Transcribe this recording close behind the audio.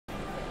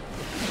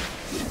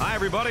Hi,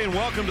 everybody, and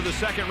welcome to the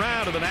second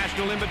round of the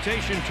National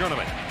Invitation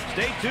Tournament.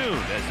 Stay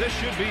tuned, as this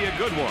should be a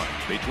good one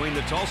between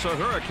the Tulsa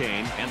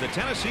Hurricane and the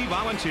Tennessee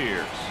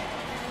Volunteers.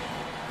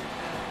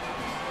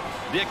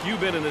 Dick, you've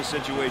been in this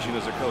situation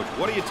as a coach.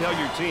 What do you tell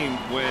your team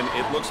when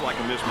it looks like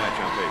a mismatch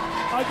on paper?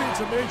 I think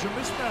it's a major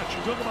mismatch.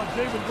 You're talking about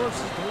David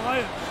versus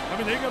Goliath. I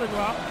mean, they got to go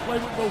out and play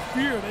with no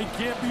fear. They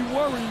can't be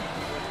worried.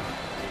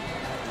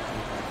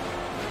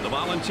 The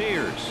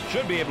Volunteers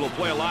should be able to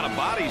play a lot of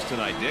bodies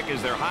tonight, Dick,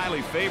 as they're highly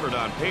favored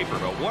on paper.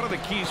 But what are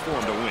the keys for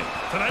them to win?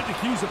 Tonight, the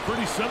keys are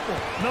pretty simple.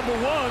 Number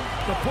one,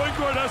 the point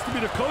guard has to be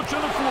the coach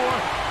on the floor,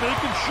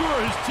 making sure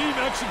his team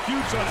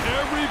executes on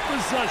every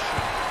possession.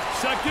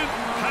 Second,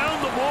 pound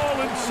the ball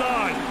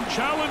inside.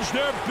 Challenge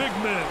their big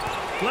men.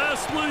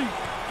 Lastly,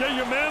 get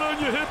your man on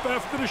your hip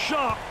after the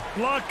shot,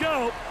 block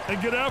out,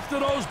 and get after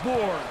those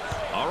boards.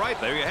 All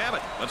right, there you have it.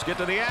 Let's get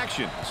to the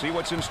action. See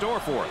what's in store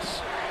for us.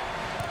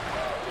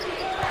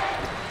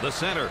 The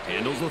center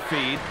handles the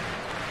feed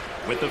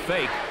with the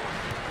fake.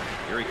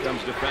 Here he comes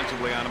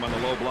defensively on him on the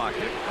low block.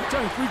 I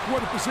tell you,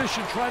 three-quarter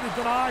position, trying to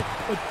deny,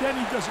 but then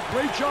he does a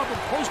great job in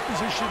post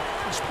position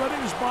of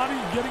spreading his body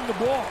and getting the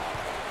ball.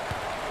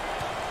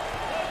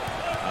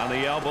 On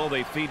the elbow,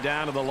 they feed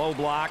down to the low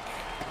block.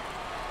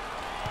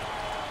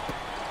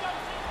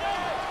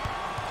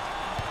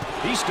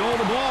 He stole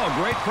the ball.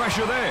 Great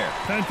pressure there.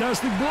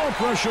 Fantastic ball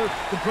pressure.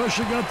 The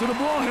pressure got to the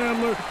ball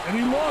handler, and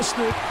he lost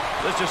it.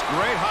 That's just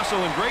great hustle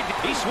and great.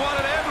 He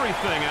swatted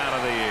everything out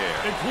of the air,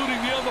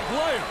 including the other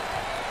player.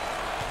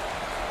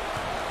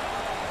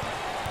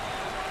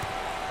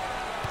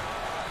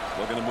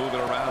 Looking to move it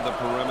around the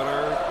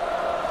perimeter.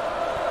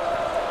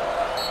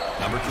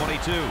 Number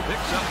 22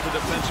 picks up the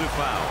defensive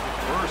foul.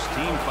 First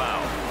team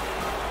foul.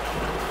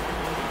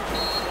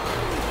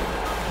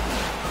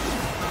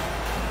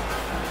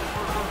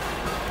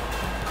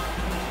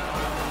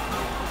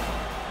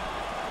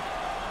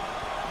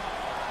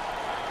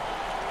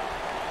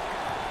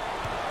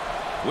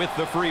 With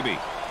the freebie.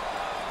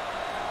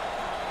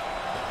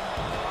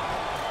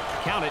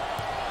 Count it.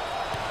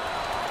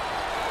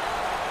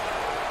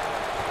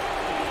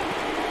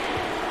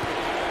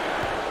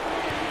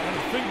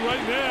 Gotta think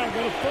right now.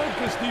 Gotta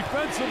focus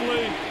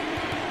defensively.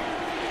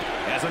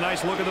 Has a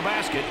nice look at the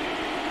basket.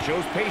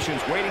 Shows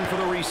patience waiting for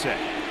the reset.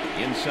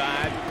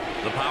 Inside,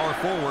 the power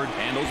forward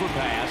handles the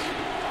pass.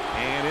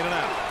 And in and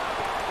out.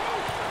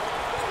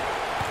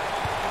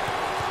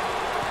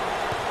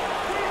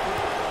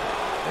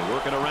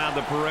 Working around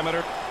the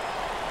perimeter.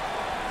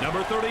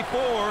 Number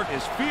 34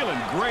 is feeling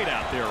great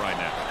out there right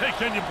now. Hey,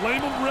 can you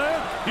blame him, Brad?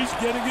 He's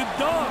getting it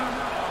done.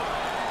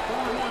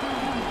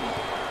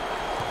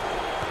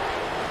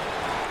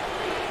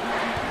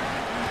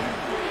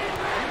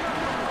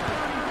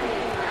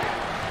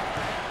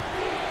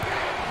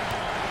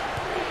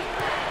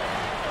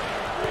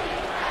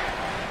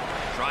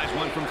 Tries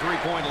one from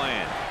three-point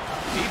land.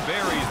 He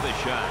buries the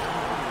shot.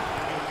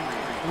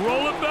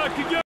 Roll it back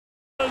again.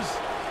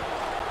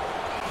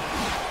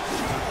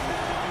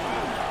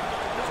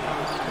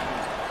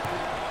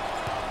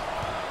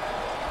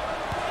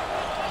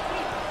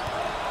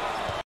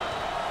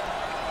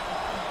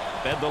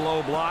 Fed the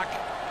low block.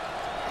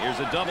 Here's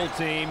a double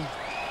team.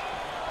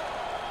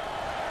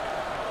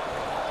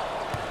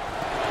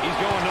 He's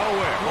going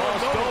nowhere. Ball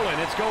stolen.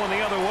 It's going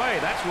the other way.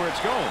 That's where it's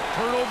going.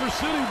 Turnover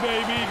city,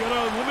 baby. You got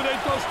to eliminate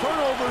those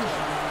turnovers.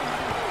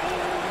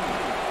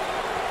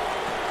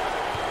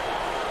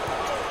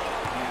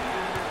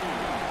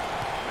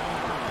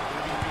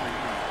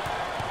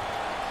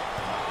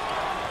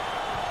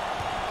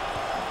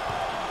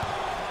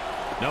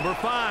 Number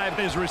 5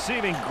 is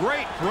receiving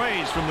great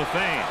praise from the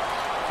fans.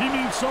 He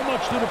means so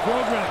much to the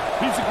program.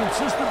 He's a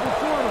consistent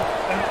performer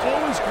and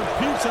always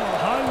competes at a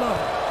high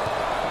level.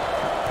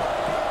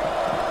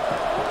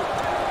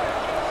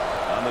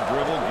 On the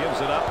dribble,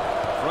 gives it up.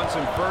 Fronts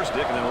him first,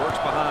 Dick, and then works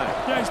behind.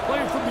 Yeah, he's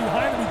playing from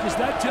behind him because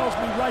that tells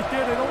me right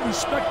there they don't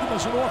respect him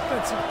as an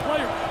offensive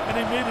player. And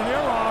they made an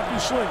error,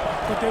 obviously,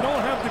 but they don't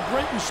have the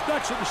great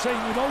respect, so they're saying,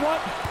 you know what?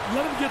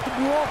 Let him get the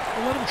ball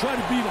and let him try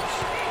to beat us.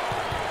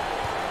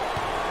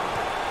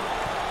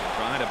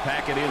 Trying to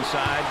pack it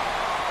inside.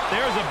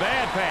 There's a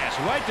bad pass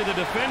right to the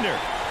defender.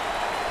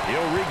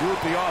 He'll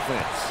regroup the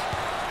offense.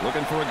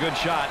 Looking for a good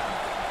shot.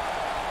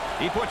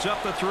 He puts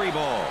up the 3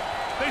 ball.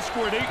 They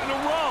scored 8 in a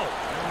row.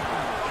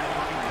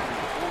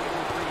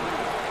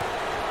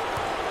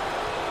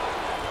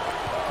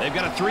 They've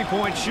got a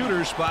 3-point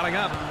shooter spotting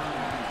up.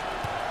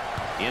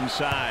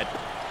 Inside.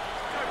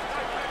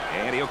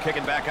 And he'll kick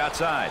it back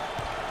outside.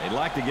 They'd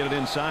like to get it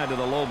inside to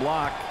the low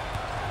block.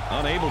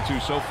 Unable to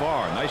so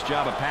far. Nice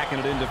job of packing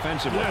it in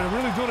defensively. Yeah,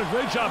 they're really doing a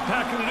great job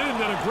packing it in.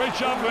 Did a great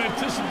job of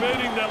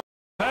anticipating that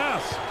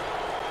pass.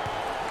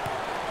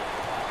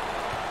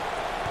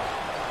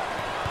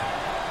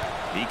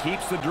 He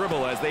keeps the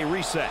dribble as they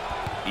reset.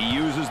 He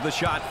uses the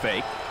shot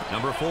fake.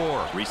 Number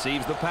 4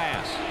 receives the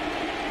pass.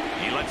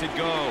 He lets it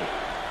go.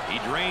 He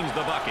drains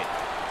the bucket.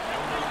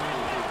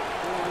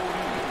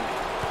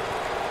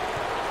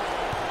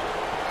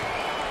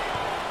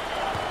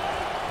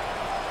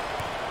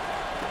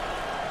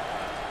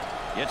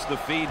 Gets the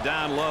feed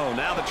down low.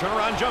 Now the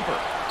turnaround jumper.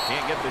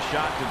 Can't get the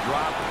shot to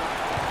drop.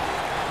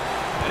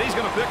 And he's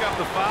going to pick up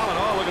the foul, and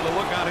oh, look at the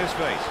look on his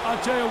face.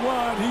 I'll tell you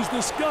what, he's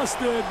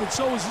disgusted, but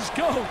so is his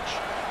coach.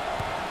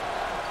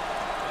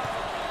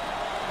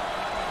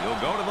 He'll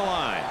go to the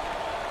line.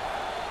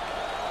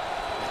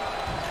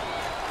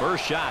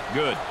 First shot,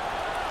 good.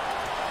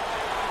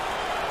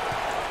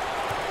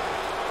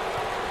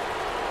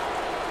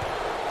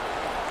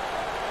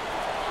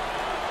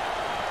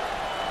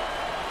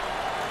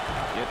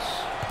 Gets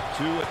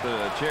 2 at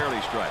the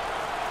charity stripe.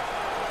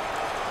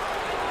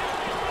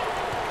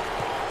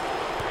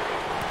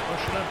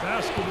 Pushing that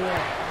basketball.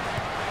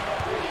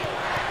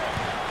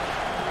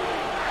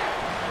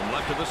 From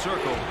left to the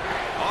circle.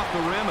 Off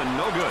the rim and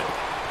no good.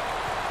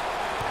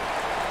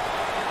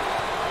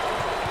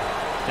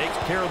 Takes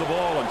care of the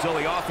ball until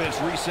the offense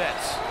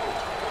resets.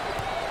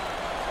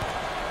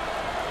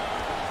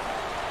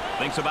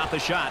 Thinks about the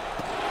shot.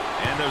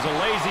 And there's a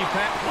lazy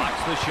pass.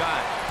 Blocks the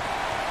shot.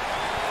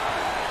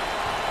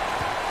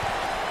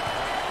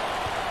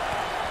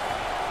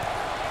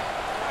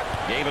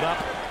 Gave it up.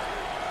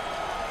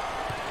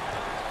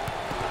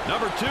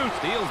 Number 2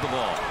 steals the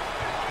ball.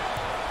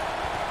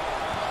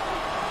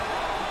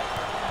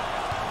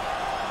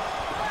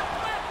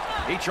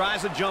 He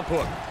tries a jump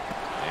hook.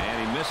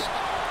 And he missed.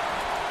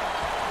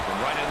 From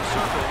right in the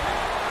circle.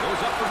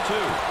 Goes up for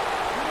 2.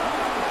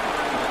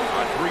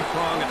 Our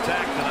 3-prong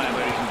attack tonight,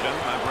 ladies and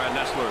gentlemen. I'm Brad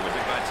Nessler with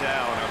Dick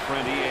Vitale and our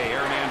friend EA.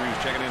 Aaron Andrews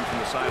checking in from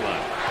the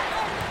sideline.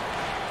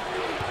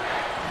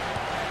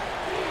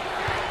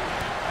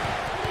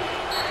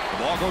 The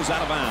ball goes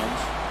out of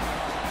bounds.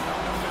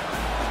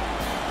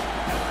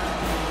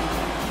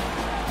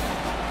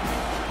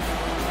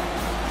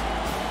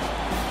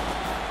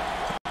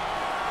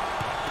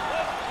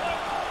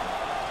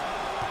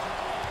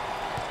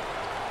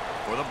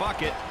 For the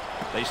bucket.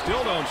 They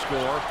still don't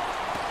score.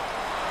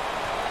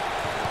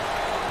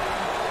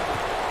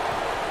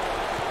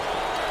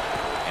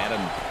 And a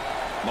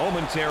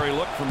momentary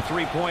look from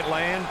three-point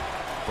land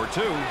for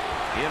 2.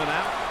 In and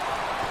out.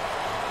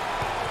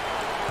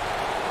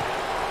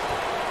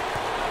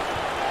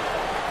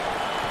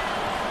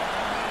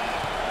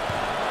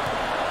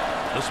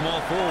 The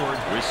small forward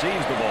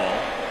receives the ball.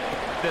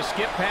 The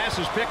skip pass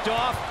is picked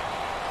off.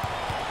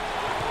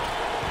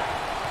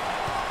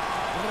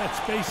 Look at that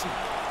spacing.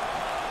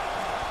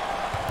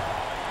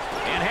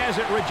 And has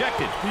it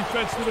rejected.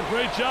 Defense did a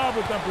great job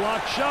with that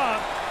blocked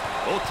shot.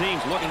 Both teams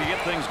looking to get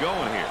things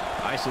going here.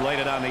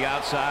 Isolated on the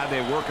outside.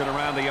 They're working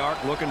around the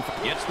arc. Looking for,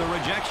 gets the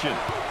rejection.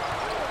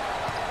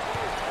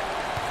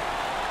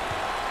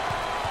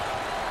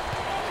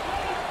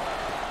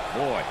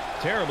 Boy,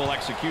 terrible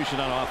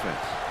execution on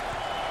offense.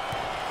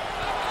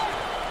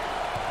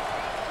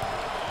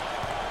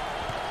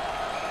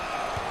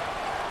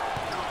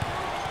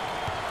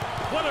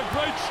 What a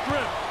great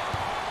strip.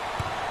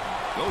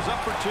 Goes up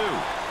for 2.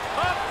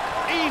 Up.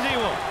 Easy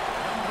one.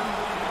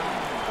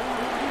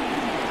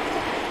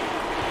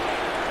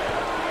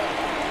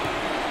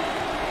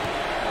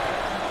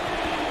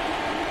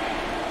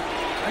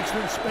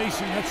 Excellent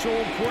spacing. That's so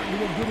important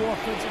to a good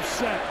offensive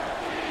set.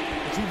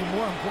 It's even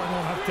more important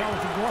to have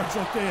talented guards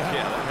like they have.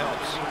 Yeah, that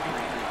helps.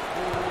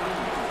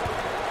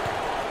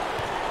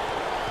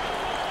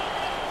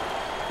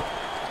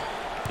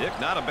 Dick,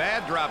 not a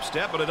bad drop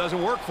step, but it doesn't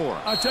work for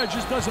him. I tell you,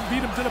 just doesn't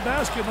beat him to the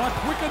basket. Not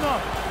quick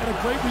enough. And a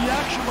great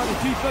reaction by the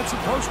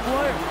defensive post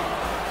player.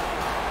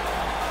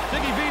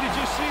 Dickie V, did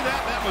you see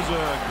that? That was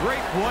a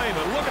great play,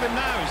 but look at him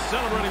now. He's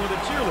celebrating with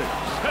the cheerleaders.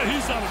 Hey,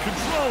 he's out of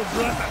control,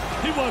 Brad.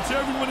 He wants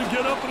everyone to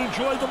get up and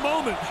enjoy the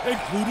moment,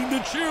 including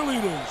the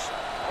cheerleaders.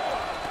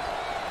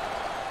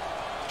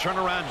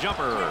 Turnaround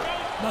jumper.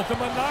 Nothing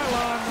but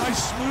nylon.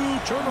 Nice, smooth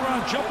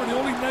turnaround jumper. The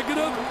only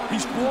negative,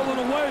 he's falling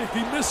away. If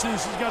he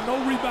misses, he's got no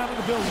rebound in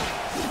the building.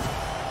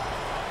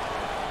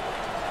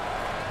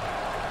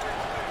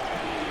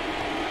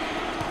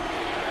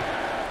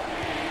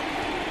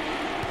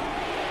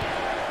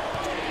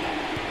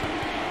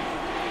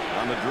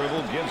 On the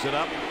dribble, gives it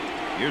up.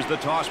 Here's the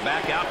toss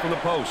back out from the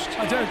post.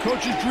 I tell you,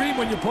 coach's dream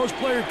when your post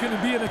player can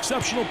be an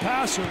exceptional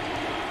passer.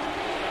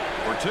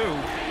 For 2.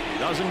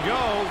 Doesn't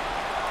go.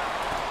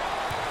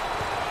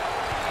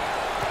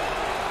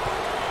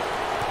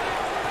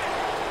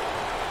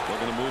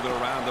 Looking to move it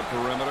around the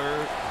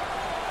perimeter.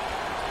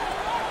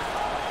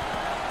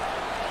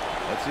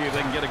 Let's see if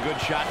they can get a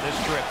good shot this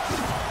trip.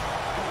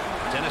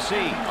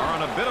 Tennessee are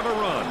on a bit of a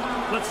run.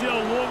 Let's see how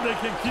long they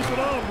can keep it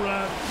on,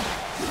 Brad.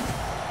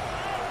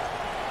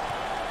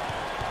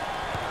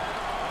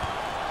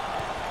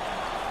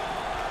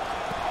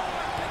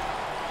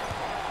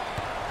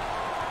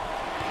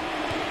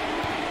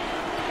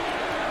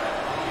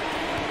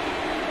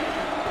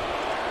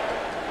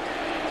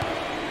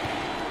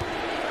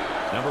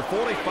 Number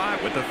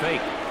 45 with the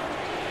fake.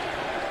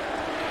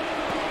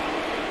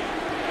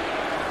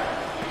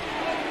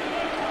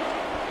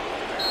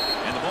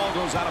 And the ball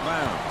goes out of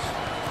bounds.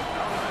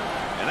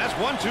 And that's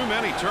one too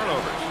many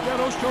turnovers. Yeah,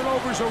 those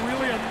turnovers are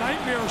really a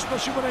nightmare,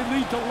 especially when they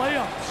lead to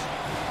layups.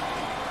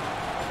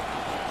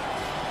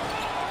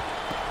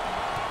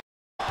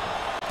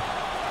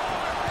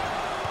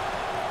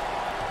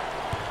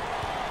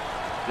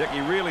 Dick,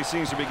 he really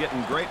seems to be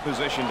getting great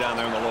position down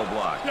there in the low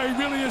block. Yeah,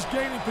 he really is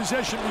gaining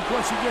possession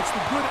because he gets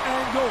the good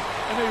angle,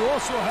 and they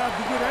also have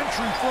the good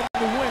entry from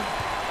the wing.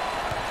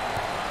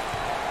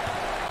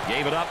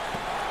 Gave it up.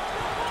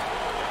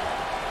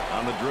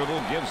 On the dribble,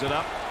 gives it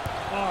up.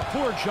 Oh,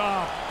 poor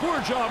job.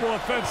 Poor job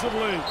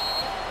offensively.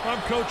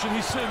 I'm coaching.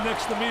 He's sitting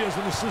next to me as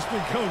an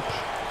assistant coach.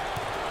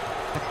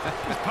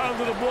 He's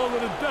pounding the ball to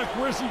the deck.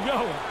 Where's he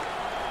going?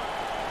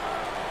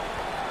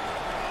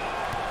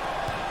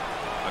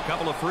 A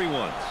couple of free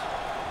ones.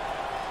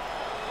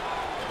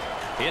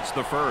 Hits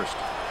the first.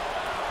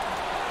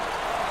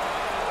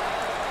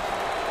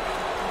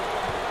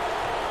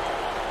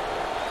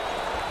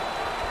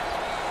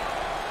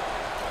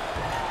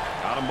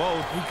 Got them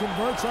both. He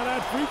converts on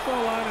that free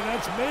throw line, and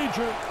that's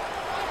major.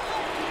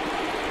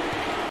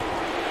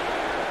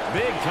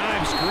 Big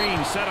time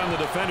screen set on the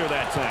defender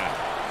that time.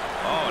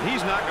 Oh, and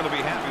he's not going to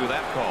be happy with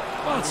that call.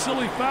 Well, it's a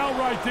silly foul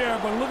right there,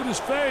 but look at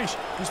his face.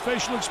 His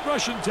facial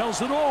expression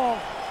tells it all.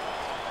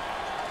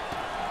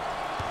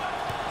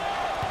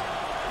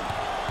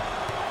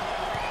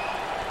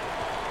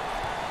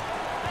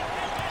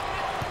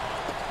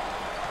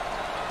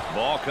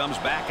 Ball comes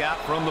back out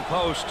from the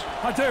post.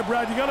 I tell you,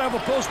 Brad, you got to have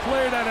a post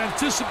player that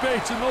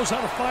anticipates and knows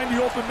how to find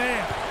the open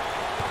man.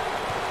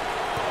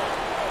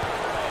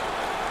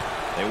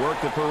 They work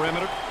the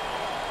perimeter.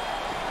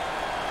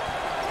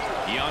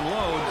 He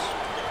unloads.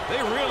 They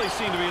really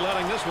seem to be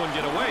letting this one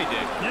get away,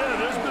 Dick. Yeah,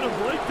 there's been a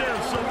breakdown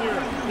somewhere.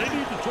 They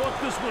need to talk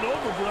this one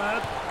over,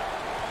 Brad.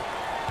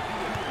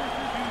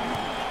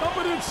 Up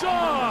and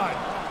inside.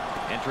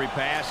 Entry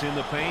pass in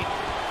the paint.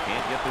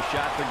 Can't get the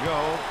shot to go.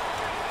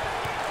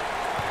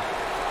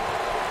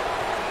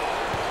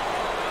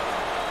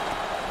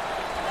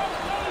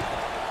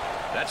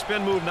 That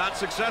spin move not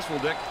successful,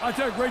 Dick. I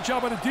tell you, great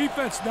job on the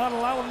defense, not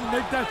allowing them to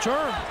make that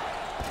turn.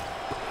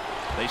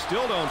 They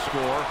still don't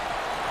score.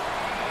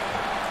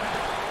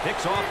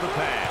 Picks off the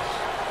pass.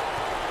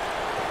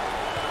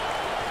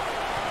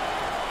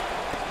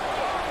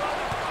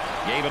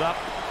 Gave it up.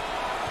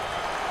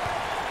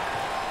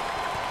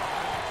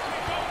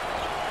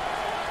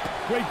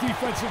 Great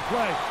defensive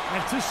play.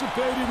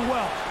 Anticipated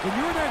well. When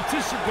you're an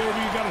anticipator,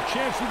 you got a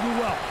chance to do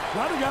well. A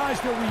lot of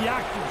guys, they're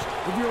reactors.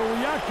 If you're a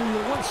reactor,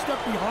 you're one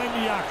step behind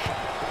the action.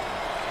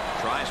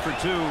 Tries for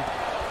two,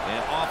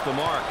 and off the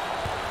mark.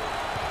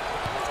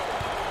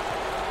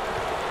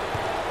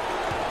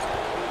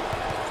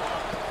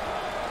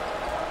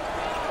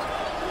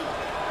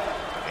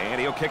 And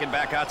he'll kick it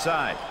back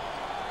outside.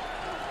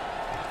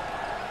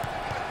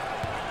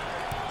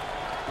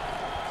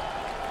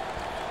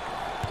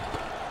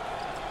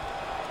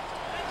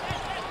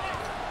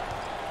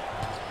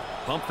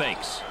 Pump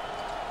fakes.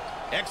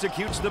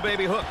 Executes the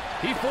baby hook.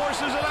 He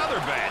forces another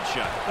bad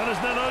shot. That is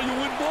not how you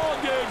win ball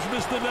games,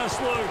 Mr.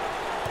 Nessler.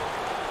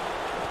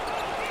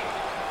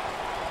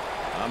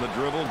 On the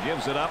dribble,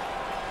 gives it up.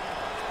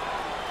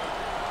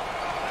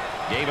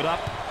 Gave it up.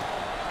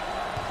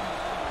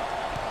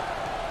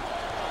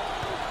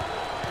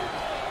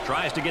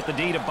 Tries to get the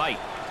D to bite.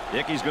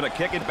 Dickey's going to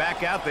kick it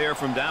back out there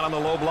from down on the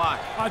low block.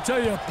 I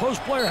tell you, a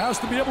post player has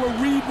to be able to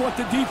read what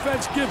the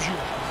defense gives you.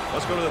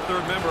 Let's go to the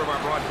third member of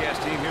our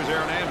broadcast team. Here's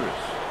Aaron Andrews.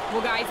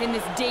 Well, guys, in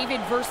this David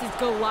versus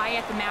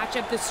Goliath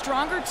matchup, the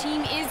stronger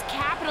team is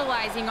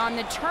capitalizing on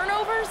the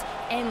turnovers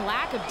and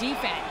lack of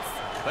defense.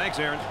 Thanks,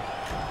 Aaron.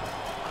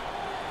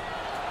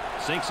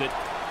 Sinks it.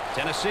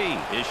 Tennessee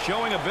is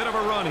showing a bit of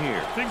a run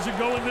here. Things are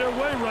going their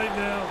way right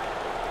now.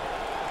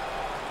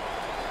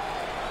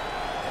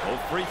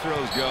 Both free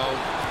throws go.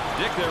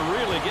 Dick, they're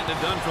really getting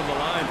it done from the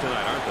line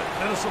tonight, aren't they?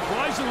 And a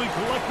surprisingly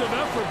collective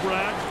effort,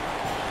 Brad.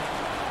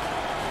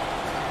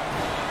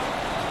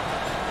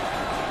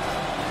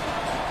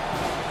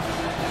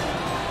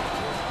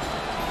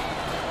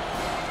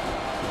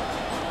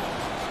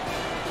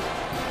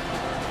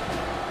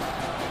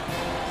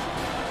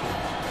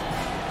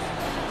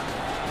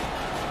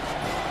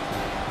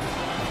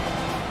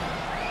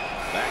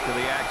 Back to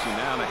the action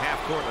now in the half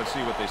court. Let's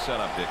see what they set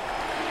up, Dick.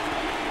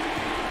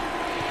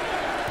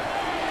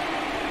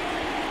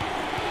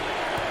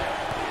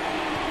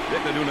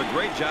 Dick, they're doing a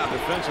great job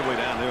defensively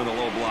down there in the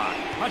low block.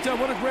 I tell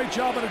you, what a great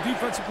job on a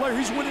defensive player.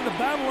 He's winning the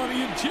battle on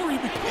the interior.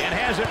 And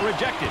has it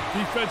rejected.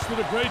 Defense did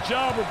a great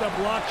job with that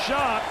block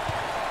shot.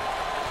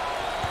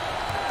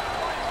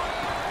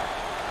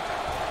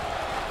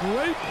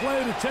 Great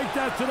play to take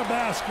that to the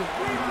basket.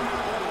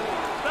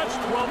 That's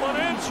 12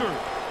 unanswered.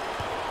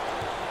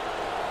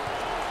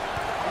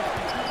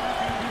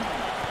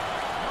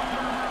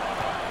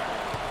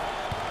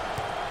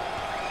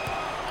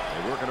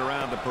 They're working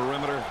around the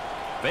perimeter.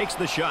 Fakes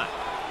the shot.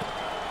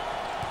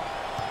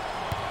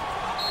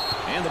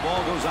 And the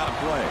ball goes out of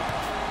play.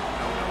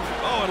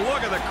 Oh, and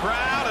look at the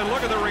crowd and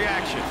look at the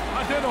reaction.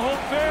 I think the home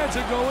fans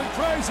are going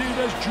crazy.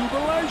 There's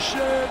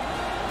jubilation.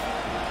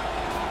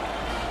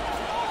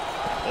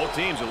 Both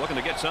teams are looking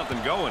to get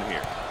something going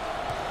here.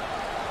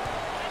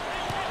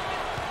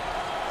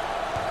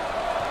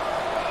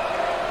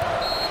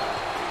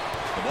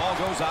 The ball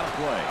goes out of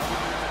play.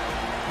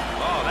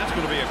 Oh, that's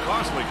That's going to be a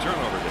costly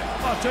turnover day.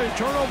 I'll tell you,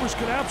 turnovers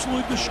can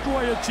absolutely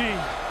destroy a team.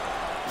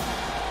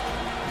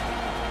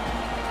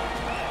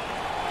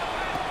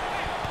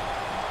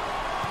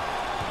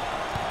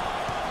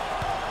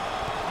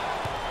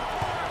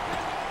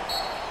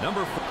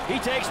 Number 4. He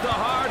takes the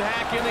hard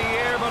hack in the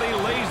air, but he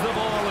lays the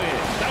ball in.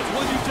 That's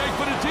what you take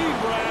for the team,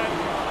 Brad.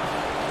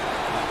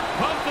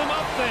 Pump them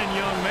up then,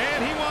 young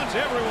man. He wants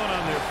everyone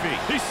on their feet.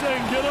 He's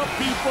saying, get up,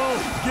 people.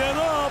 Get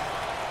up.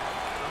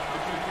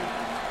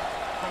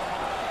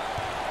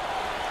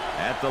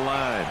 At the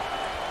line.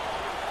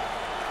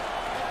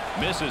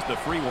 Misses the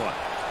free one.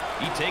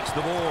 He takes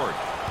the board.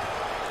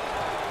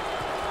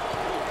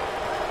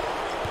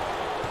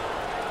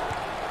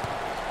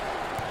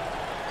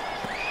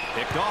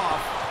 Picked off.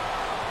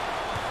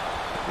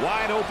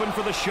 Wide open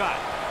for the shot.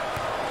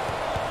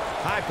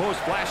 High post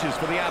flashes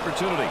for the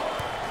opportunity.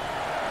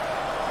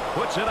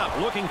 Puts it up,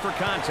 looking for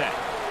contact.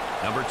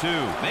 Number 2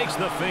 makes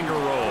the finger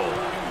roll.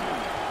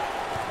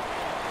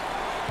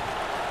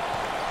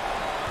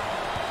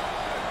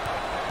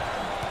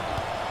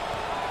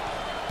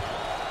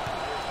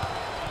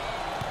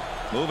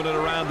 Moving it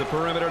around the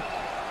perimeter.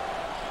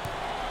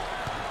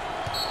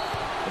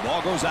 The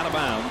ball goes out of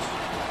bounds.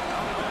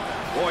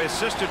 Boy,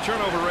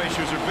 assist-to-turnover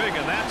ratios are big,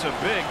 and that's a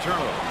big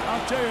turnover.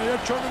 I'll tell you,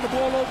 they're turning the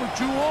ball over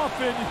too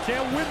often. You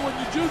can't win when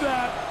you do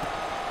that.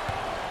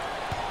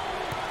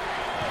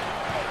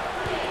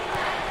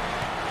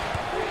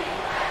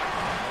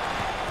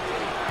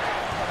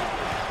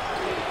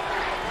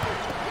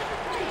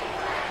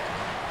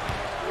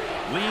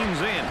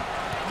 Leans in.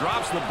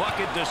 Drops the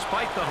bucket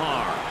despite the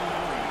harm.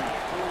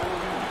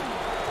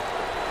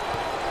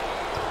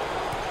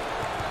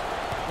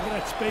 Look at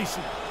that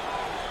spacing.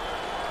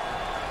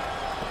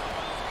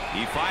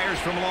 He fires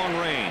from long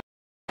range.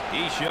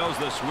 He shows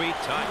the sweet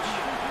touch.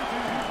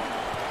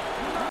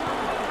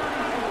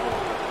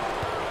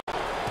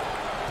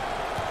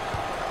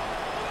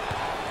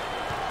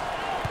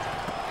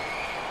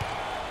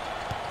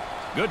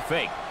 Good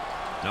fake.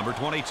 Number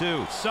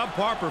 22.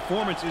 Subpar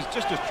performance is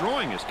just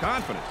destroying his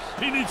confidence.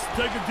 He needs to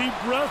take a deep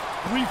breath,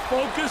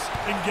 refocus,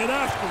 and get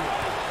after it.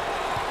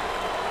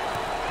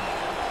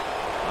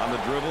 On the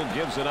dribble,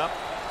 gives it up.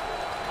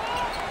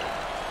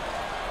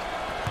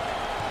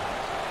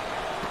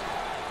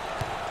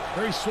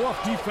 Very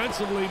soft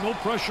defensively, no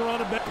pressure on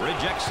the bench.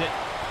 Rejects it.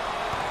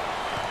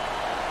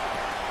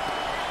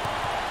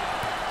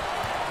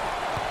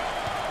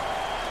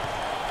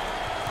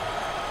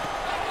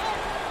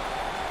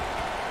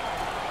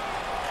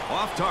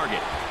 Off target.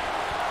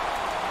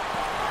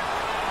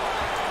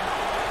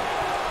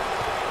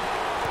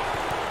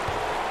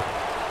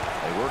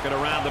 They work it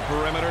around the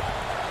perimeter.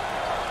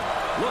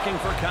 Looking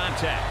for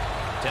contact.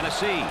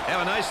 Tennessee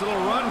have a nice little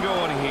run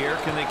going here.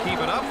 Can they keep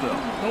it up, though?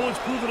 No one's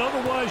proven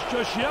otherwise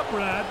just yet,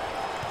 Brad.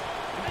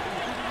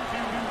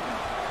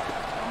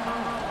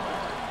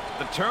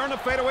 The turn, a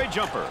fadeaway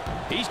jumper.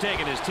 He's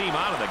taking his team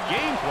out of the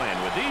game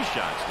plan with these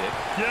shots, Dick.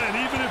 Yeah, and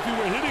even if you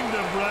were hitting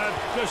them, Brad,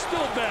 they're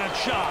still bad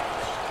shots.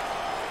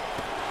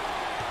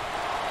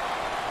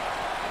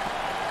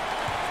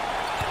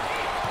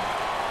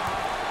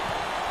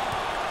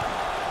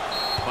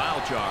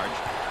 Foul charge.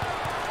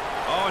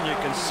 Oh, and you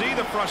can see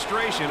the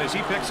frustration as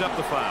he picks up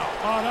the foul.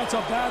 Oh, that's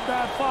a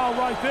bad foul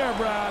right there,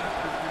 Brad.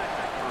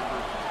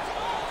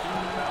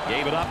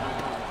 Gave it up.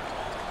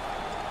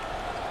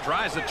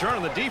 Tries the turn,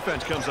 and the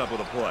defense comes up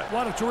with a play.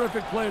 What a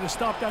terrific play to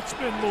stop that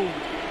spin move.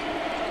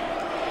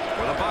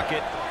 For the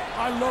bucket.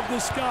 I love the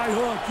sky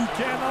hook. You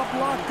cannot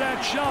block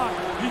that shot.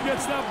 He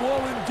gets that ball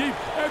in deep.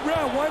 Hey,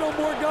 Brad, why don't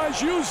more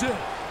guys use it?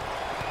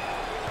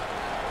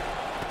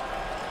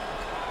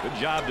 Good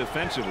job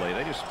defensively.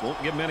 They just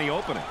won't give him any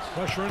openings.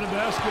 Pressure in the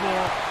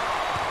basketball.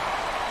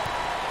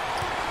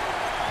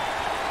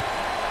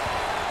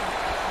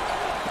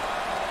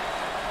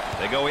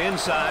 They go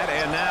inside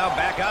and now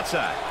back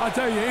outside. I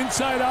tell you,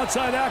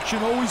 inside-outside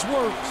action always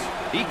works.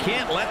 He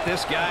can't let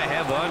this guy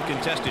have the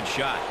uncontested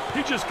shot.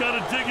 He just got to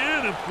dig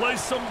in and play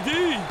some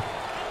D.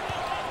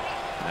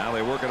 Now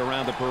they work it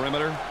around the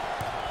perimeter.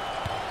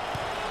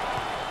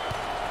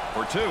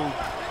 For 2,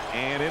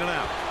 and in and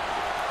out.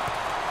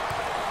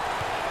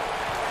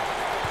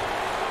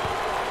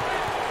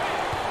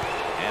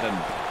 And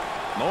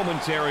a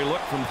momentary look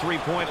from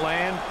three-point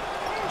land.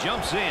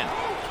 Jumps in,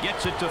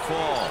 gets it to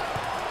fall.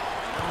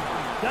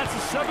 That's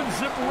a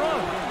 7-zip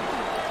run.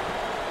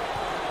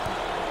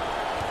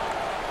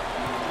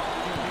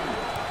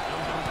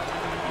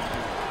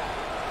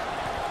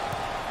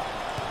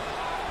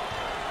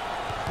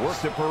 Work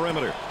the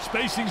perimeter.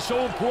 Spacing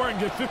so important.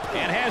 Get 50.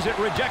 And has it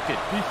rejected.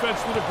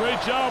 Defense did a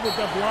great job with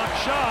that block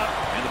shot.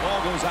 And the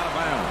ball goes out of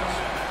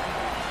bounds.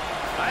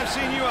 I've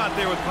seen you out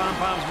there with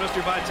pom-poms,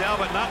 Mr. Vitale,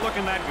 but not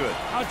looking that good.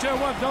 I'll tell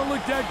you what, don't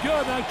look that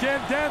good. I can't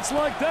dance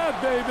like that,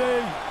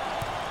 baby.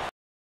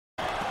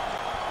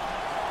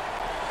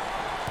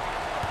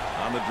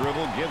 On the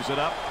dribble, gives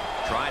it up.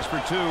 Tries for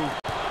 2.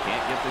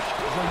 Can't get the shot.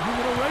 He's a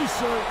human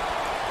eraser.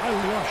 I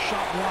love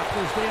shot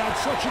blockers. They add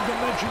such a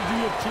dimension to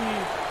your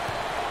team.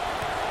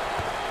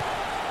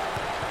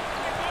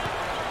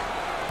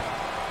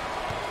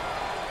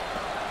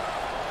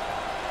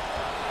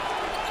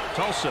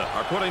 Tulsa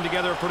are putting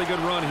together a pretty good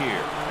run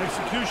here.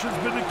 Execution's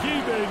been the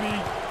key,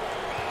 baby.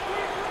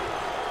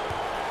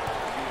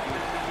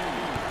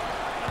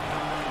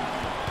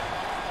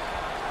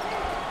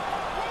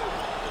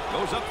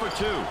 Goes up for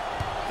 2.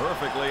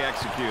 Perfectly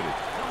executed.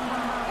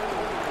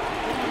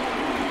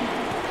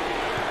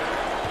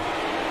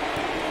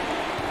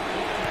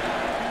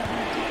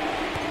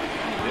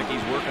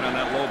 Dickey's working on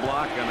that low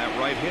block on that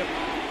right hip.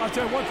 I'll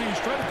tell you one thing, he's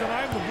trying to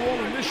deny him the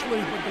ball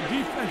initially, but the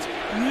defense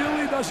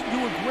really doesn't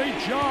do a great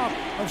job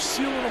of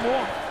sealing him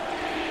off.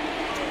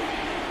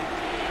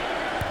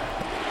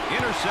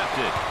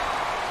 Intercepted.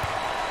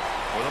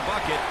 For the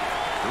bucket.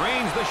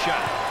 Drains the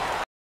shot.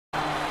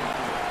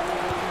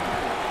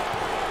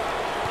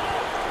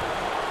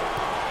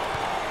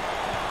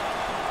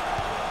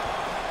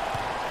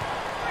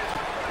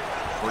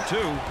 For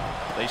 2.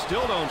 They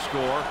still don't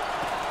score.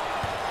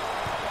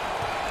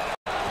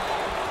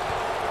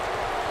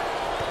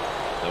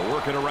 They'll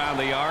work it around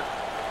the arc.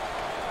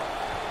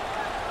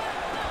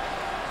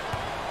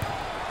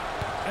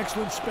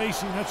 Excellent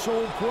spacing. That's so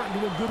important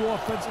to a good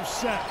offensive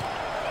set.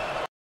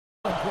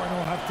 Important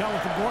to have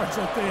talented guards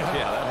like they have.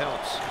 Yeah, that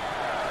helps.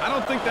 I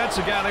don't think that's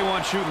the guy they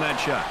want shooting that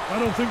shot. I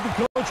don't think the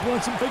coach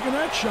wants him taking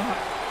that shot.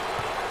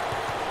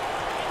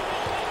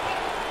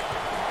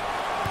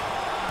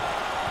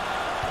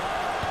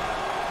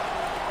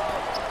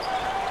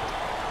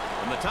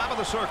 From the top of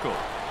the circle,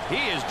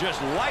 he is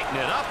just lighting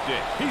it up,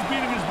 Dick. He's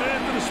beating his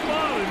man to the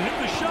spot and hit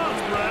the shots,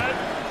 Brad.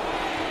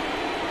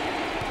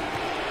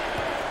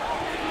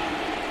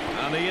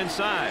 On the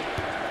inside.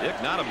 Dick,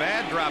 not a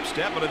bad drop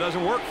step, but it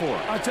doesn't work for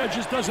him. I tell you,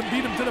 just doesn't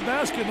beat him to the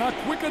basket. Not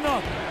quick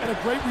enough. And a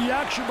great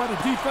reaction by the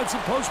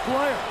defensive post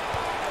player.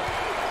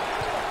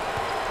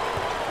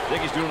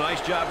 Dickey's doing a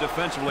nice job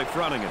defensively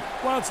fronting him.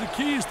 Well, it's the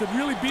key is to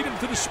really beat him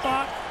to the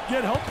spot,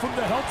 get help from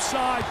the help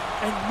side,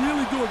 and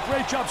really do a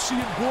great job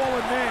seeing ball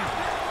and man.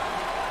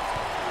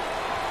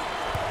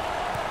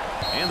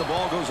 And the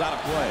ball goes out of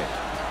play.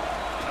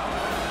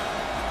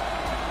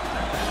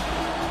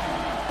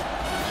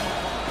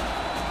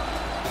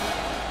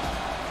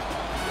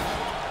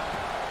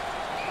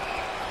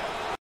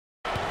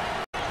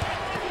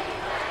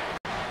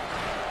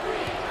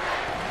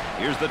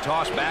 Here's the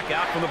toss back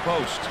out from the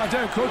post. I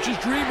tell you, coach's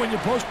dream when your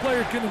post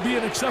player can be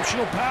an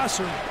exceptional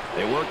passer.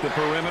 They work the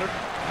perimeter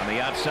on the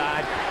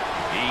outside.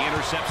 He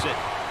intercepts it.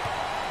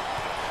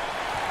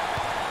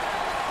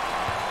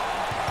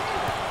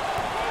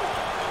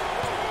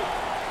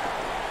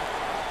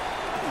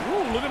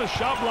 Ooh, look at the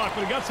shot block,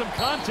 but he got some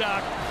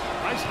contact.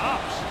 Nice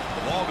hops.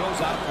 The ball goes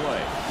out of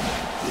play.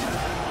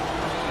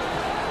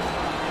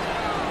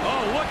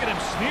 Oh, look at him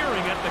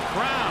sneering at the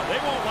crowd. They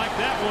won't like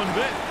that one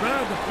bit. Man,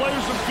 the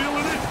players are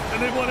feeling it,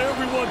 and they want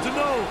everyone to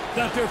know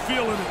that they're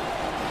feeling it.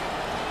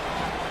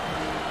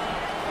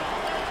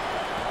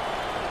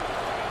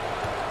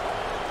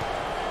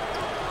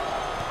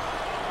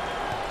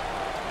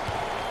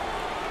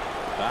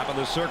 Top of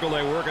the circle,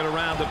 they work it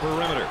around the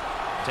perimeter.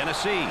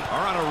 Tennessee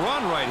are on a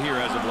run right here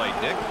as of late,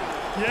 Dick.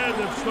 Yeah,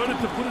 they've started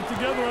to put it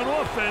together on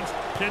offense.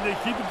 Can they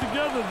keep it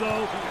together,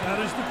 though?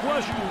 That is the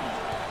question.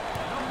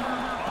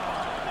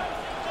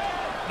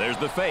 There's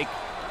the fake.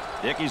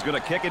 Dickey's going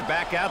to kick it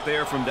back out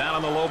there from down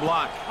on the low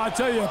block. I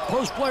tell you, a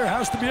post player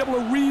has to be able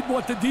to read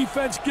what the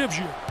defense gives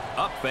you.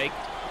 Up fake.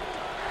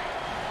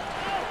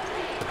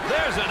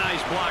 There's a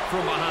nice block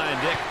from behind,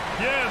 Dick.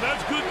 Yeah,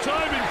 that's good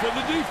timing for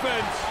the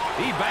defense.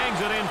 He bangs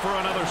it in for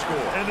another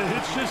score. And the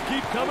hits just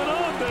keep coming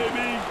on,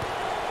 baby.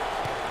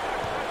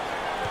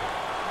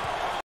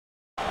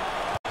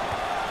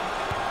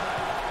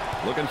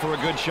 Looking for a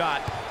good shot.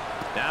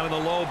 Down in the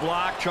low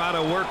block, trying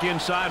to work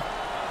inside.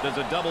 There's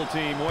a double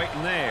team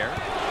waiting there.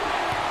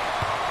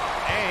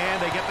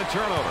 And they get the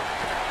turnover.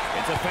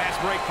 It's a fast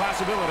break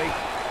possibility.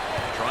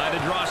 Trying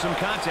to draw some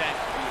contact.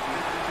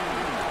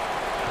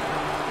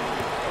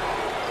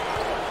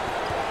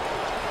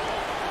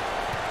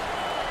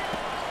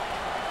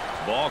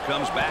 Ball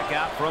comes back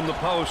out from the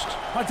post.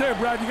 I tell you,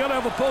 Brad, you got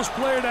to have a post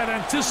player that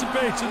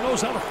anticipates and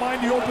knows how to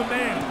find the open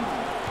man.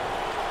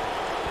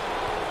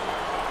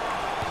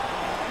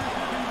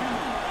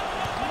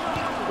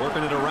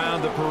 Working it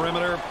around the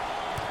perimeter.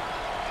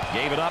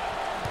 Gave it up.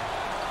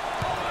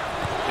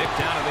 Picked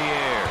out of the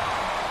air.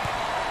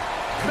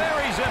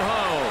 Buries it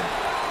home.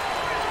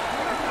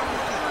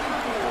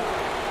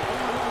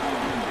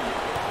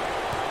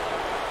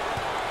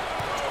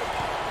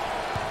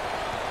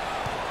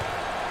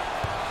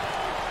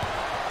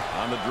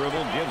 On the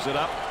dribble, gives it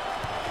up.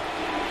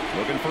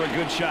 Looking for a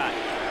good shot.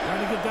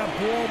 Trying to get that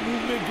ball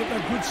movement, get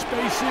that good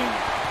spacing.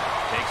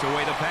 Takes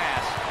away the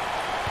pass.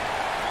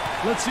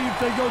 Let's see if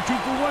they go 2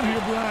 for 1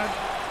 here, Brad.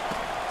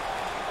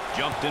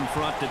 Jumped in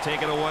front to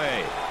take it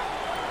away.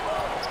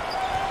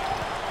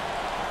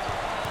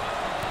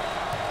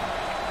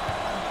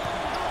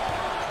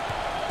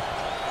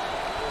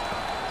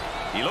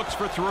 He looks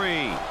for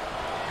 3.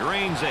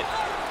 Drains it.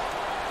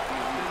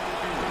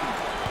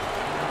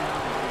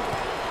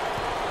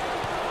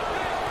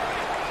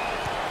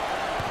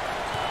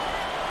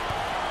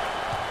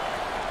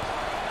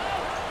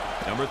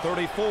 Number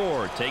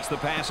 34 takes the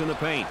pass in the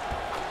paint.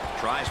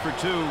 Tries for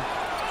two.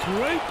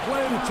 Great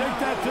play to take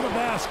that to the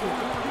basket.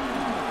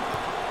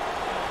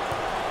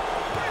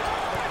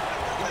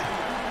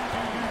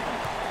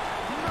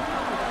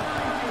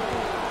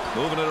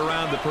 Moving it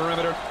around the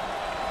perimeter.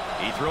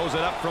 He throws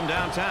it up from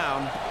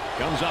downtown.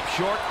 Comes up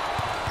short.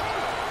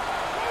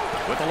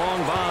 With a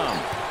long bomb.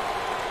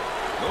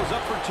 Goes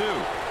up for two.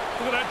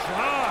 Look at that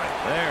drive.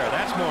 There,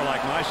 that's more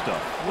like my stuff.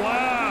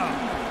 Wow.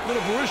 Bit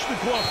of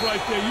Barishnikov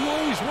right there. You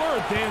always were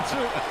a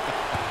dancer.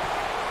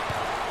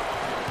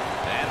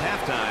 At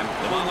halftime,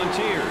 the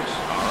Volunteers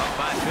are up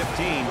by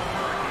 15.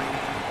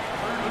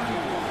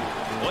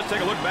 Let's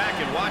take a look back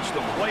and watch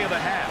the play of the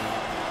half.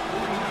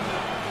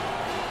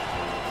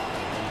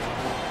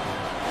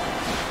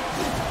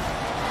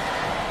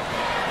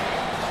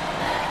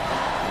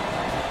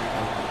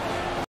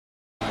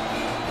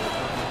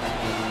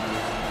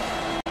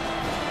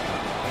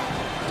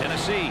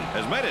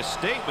 Has made a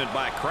statement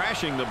by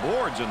crashing the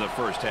boards in the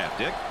first half,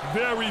 Dick.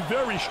 Very,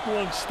 very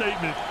strong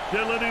statement.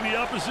 They're letting the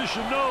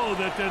opposition know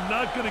that they're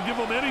not going to give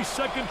them any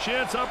second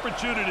chance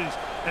opportunities.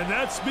 And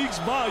that speaks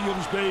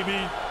volumes, baby.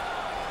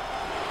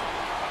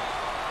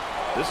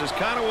 This is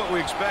kind of what we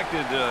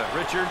expected,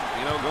 Richard.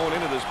 You know, going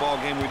into this ball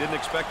game, we didn't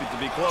expect it to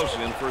be close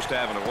in the first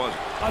half, and it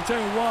wasn't. I'll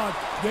tell you what,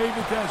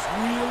 David has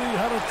really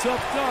had a tough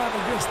time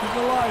against the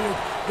Goliath.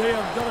 They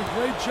have done a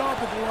great job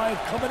with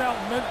Goliath, coming out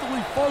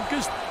mentally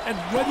focused and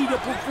ready to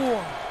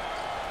perform.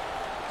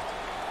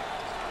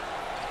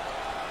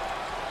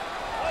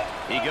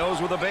 He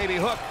goes with a baby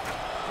hook.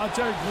 I'll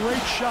tell you,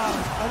 great shot.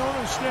 I don't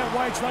understand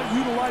why it's not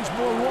utilized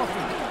more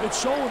often. It's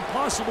so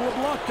impossible to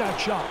block that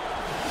shot.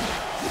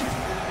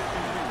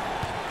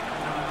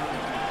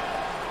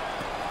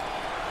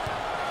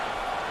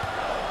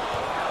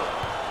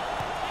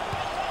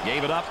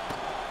 Gave it up.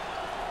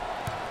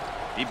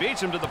 He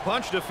beats him to the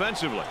punch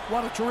defensively.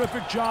 What a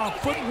terrific job.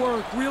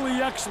 Footwork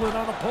really excellent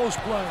on a post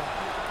play.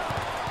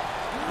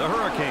 The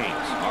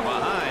Hurricanes are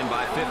behind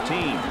by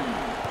 15.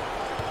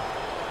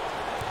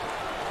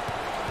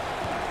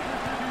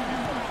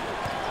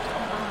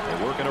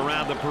 They're working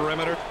around the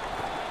perimeter.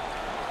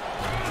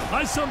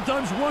 I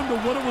sometimes wonder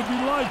what it would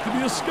be like to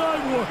be a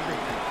skywalker.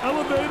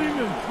 Elevating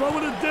and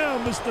throwing it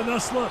down, Mr.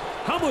 Nessler.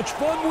 How much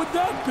fun would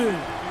that be?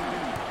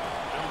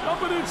 Up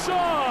and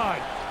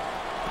inside.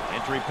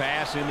 Entry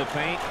pass in the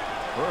paint.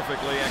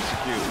 Perfectly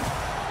executed.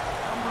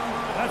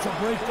 That's a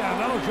breakdown.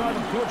 That'll drive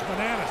the coach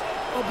bananas.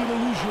 Help you to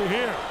lose your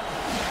hair.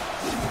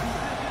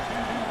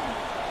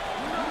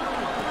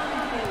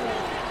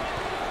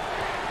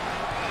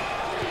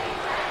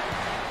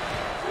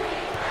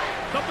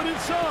 Up and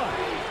inside.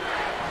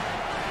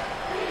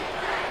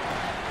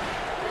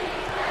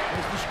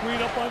 There's the screen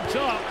up on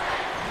top.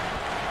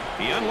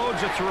 He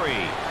unloads a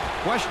three.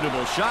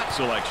 Questionable shot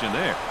selection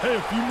there. Hey,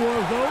 a few more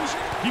of those,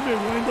 he may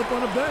wind up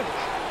on a bench.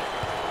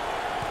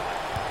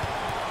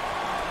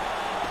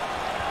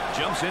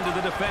 Jumps into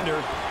the defender.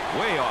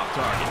 Way off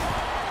target.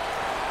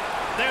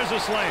 There's a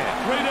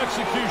slam. Great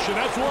execution.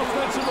 That's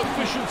offensive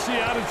efficiency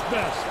at its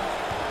best.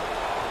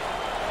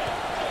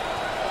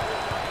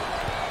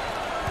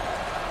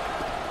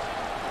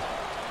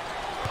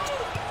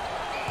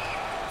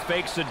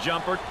 Fakes a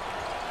jumper.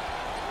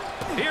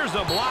 Here's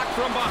a block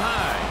from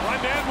behind. My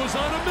man was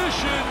on a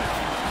mission.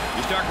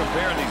 You start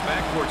comparing these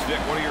backcourts, Dick.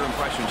 What are your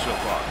impressions so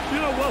far? You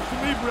know, well, for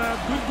me, Brad,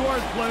 good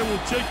guard play will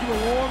take you a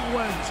long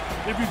ways.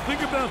 If you think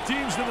about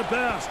teams in the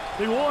past,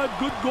 they all had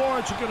good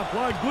guards who can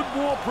apply good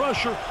ball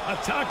pressure,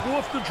 attack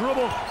off the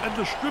dribble, and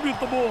distribute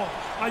the ball.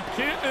 I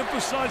can't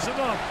emphasize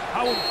enough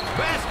how...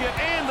 Basket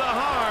and the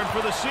hard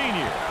for the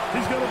senior.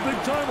 He's got a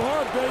big-time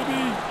heart,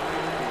 baby.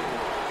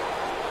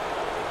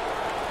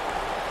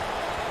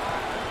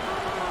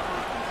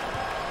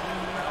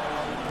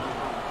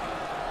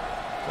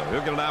 He'll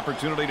get an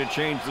opportunity to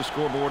change the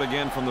scoreboard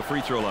again from the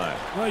free throw line.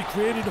 Well, he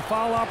created a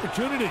foul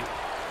opportunity.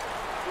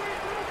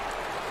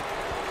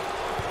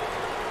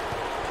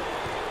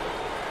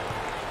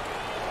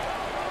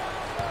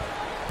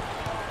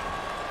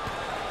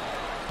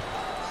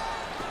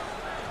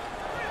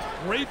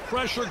 Great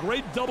pressure,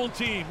 great double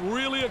team,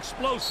 really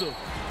explosive.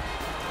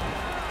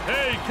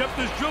 Hey, kept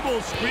his dribble,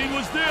 screen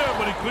was there,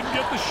 but he couldn't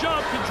get the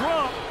shot to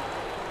drop.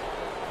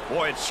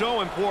 Boy, it's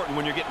so important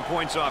when you're getting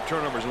points off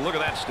turnovers, and look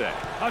at that stat.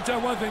 I'll tell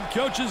you one thing,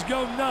 coaches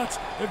go nuts.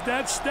 If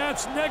that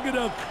stat's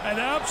negative, it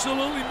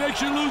absolutely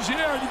makes you lose your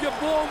hair and you get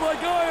balled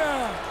like I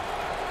am.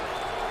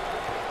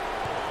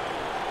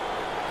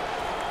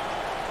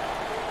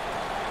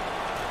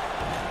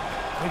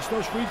 Makes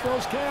those free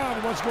throws count.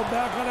 He wants to go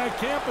back on that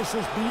campus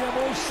as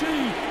BMOC.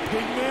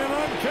 Big man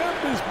on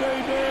campus,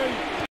 baby.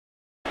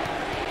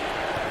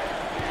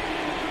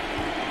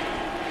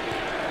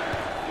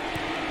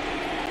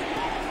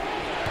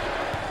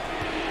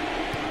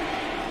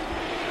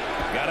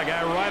 Got a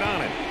guy right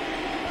on it.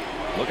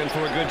 Looking for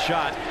a good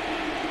shot.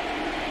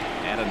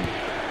 And a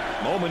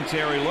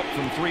momentary look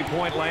from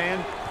three-point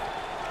land.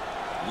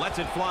 Lets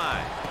it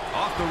fly.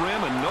 Off the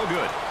rim and no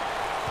good.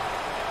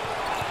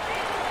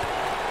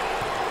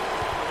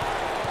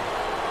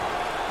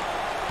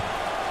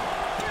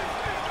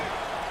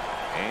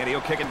 And he'll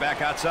kick it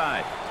back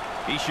outside.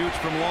 He shoots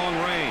from long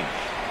range.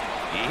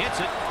 He hits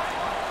it.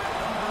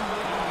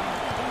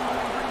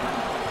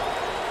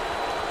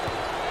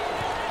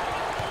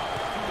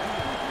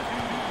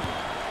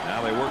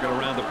 Now they work it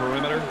around the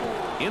perimeter.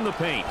 In the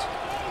paint.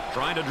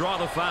 Trying to draw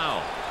the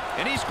foul.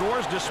 And he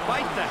scores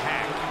despite the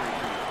hack.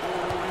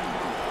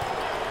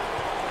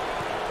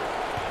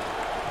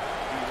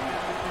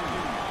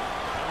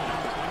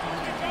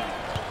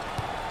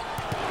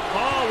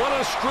 Oh, what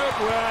a strip,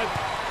 Brad.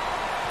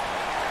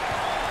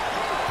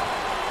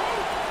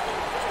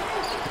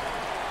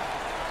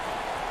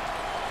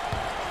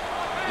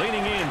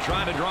 Leaning in,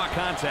 trying to draw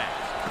contact.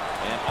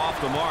 And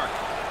off the mark.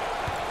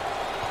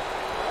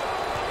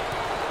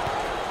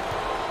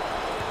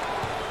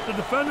 The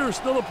defender is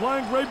still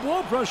applying great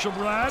ball pressure,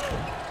 Brad.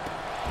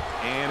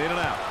 And in and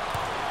out.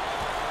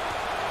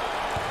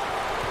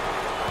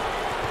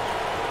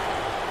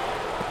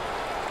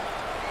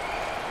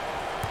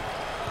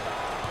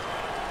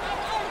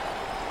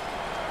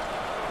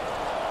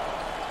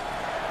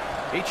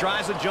 He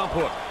tries a jump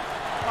hook.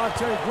 I'll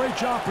tell you, great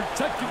job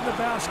protecting the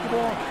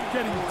basketball,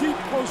 getting deep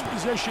close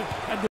position,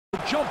 and the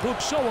jump hook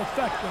so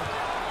effective.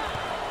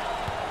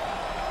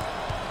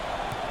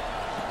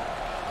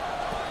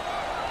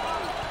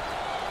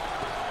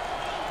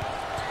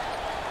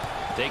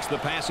 Takes the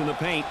pass in the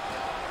paint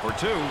for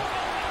two.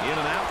 In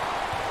and out.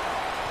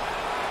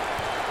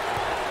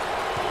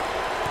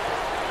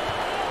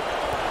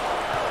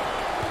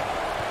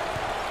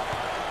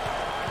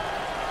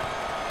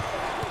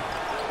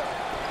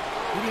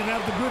 He didn't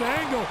have the good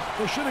angle.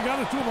 They should have got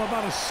it to him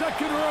about a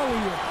second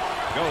earlier.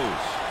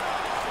 Goes.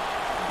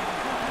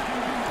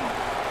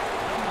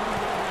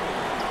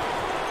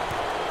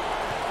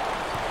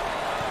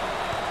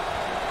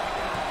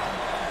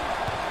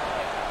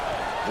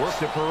 Work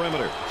the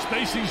perimeter.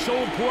 Spacing so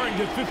important.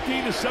 Get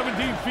 15 to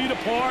 17 feet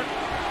apart.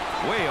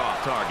 Way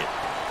off target.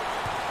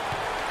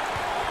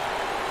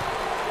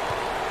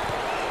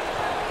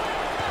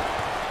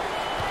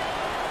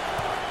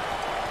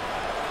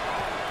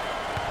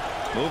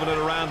 Moving it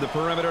around the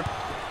perimeter.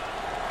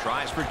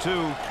 Tries for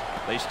two.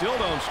 They still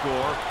don't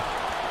score.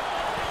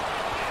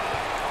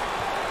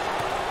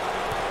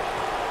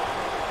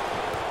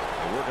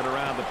 They work it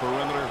around the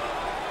perimeter.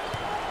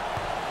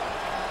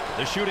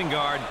 The shooting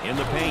guard in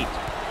the paint.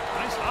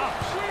 Nice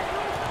hops.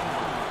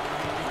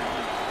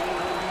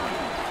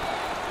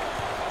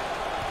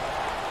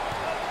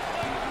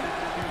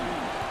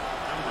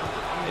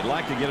 They'd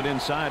like to get it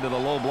inside to the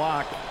low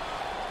block.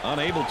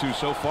 Unable to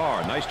so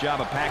far. Nice job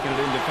of packing it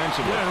in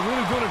defensively. Yeah, they're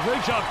really doing a great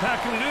job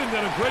packing it in.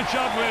 Did a great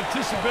job of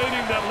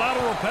anticipating that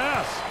lateral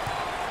pass.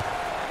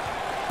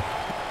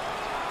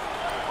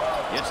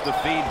 Gets the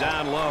feed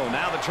down low.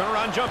 Now the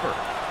turnaround jumper.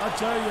 I'll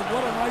tell you,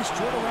 what a nice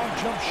turnaround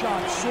jump shot.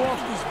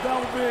 Soft as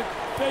velvet,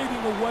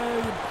 fading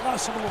away,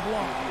 impossible to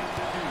block.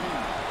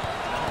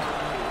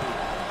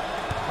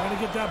 Trying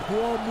to get that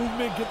ball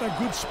movement, get that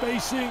good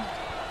spacing.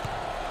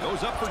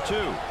 Goes up for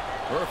two.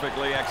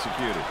 Perfectly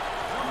executed.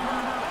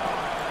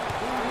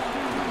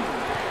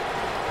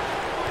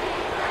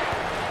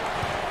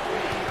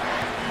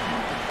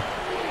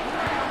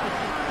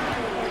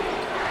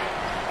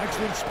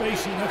 Excellent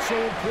spacing. That's so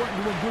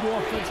important to a good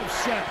offensive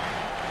set.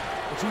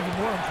 It's even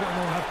more important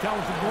to have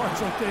talented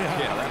guards like they have.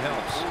 Yeah, that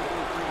helps.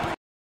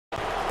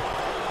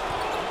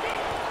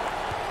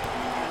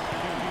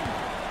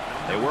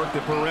 They work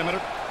the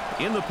perimeter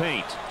in the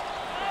paint.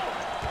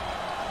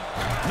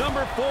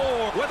 Number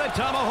 4 with a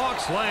tomahawk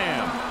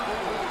slam.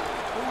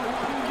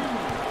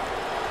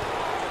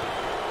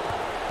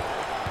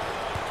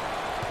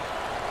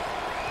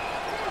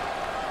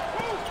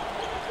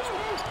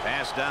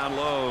 Pass down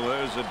low.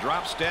 There's a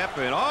drop step,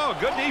 and oh,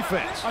 good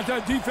defense. I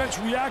thought defense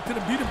reacted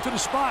and beat him to the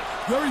spot.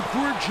 Very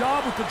poor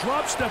job with the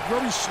drop step,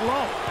 very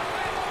slow.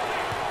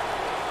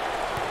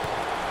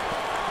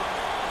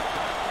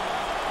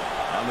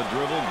 On the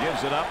dribble,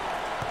 gives it up.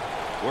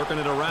 Working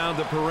it around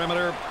the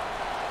perimeter.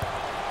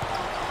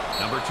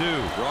 Number 2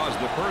 draws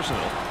the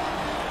personal.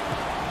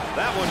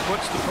 That one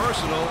puts the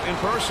personal in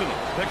personal.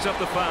 Picks up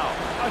the foul.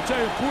 I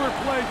tell you, poor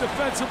play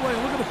defensively.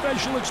 Look at the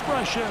facial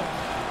expression.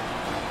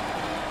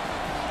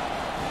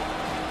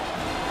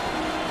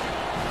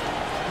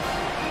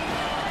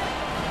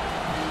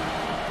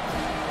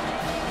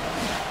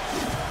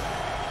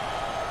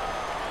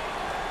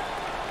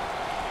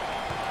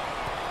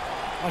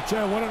 I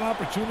tell you, what an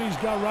opportunity he's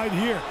got right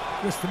here.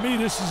 Because to me,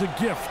 this is a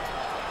gift.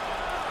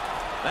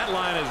 That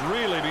line is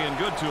really being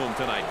good to him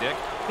tonight, Dick.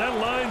 That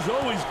line's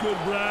always good,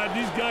 Brad.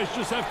 These guys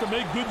just have to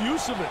make good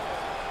use of it.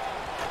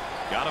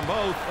 Got them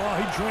both. Oh,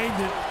 he drained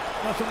it.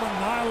 Nothing but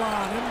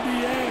nylon,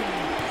 NBA.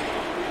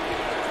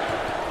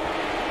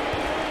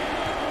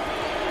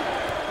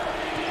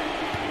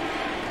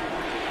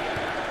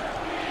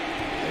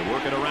 They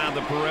work it around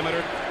the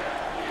perimeter.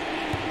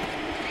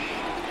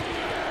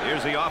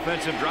 Here's the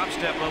offensive drop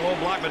step on a low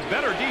block, but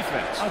better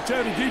defense. I'll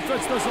tell you, the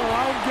defense doesn't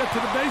allow him to get to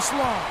the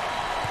baseline.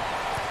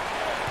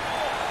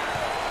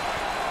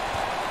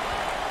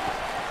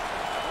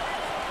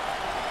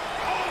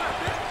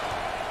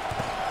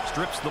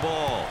 Strips the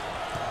ball.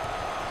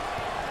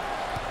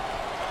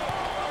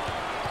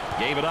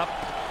 Gave it up.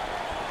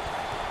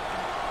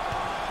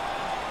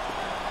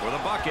 For the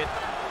bucket.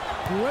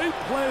 Great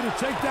play to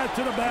take that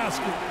to the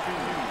basket.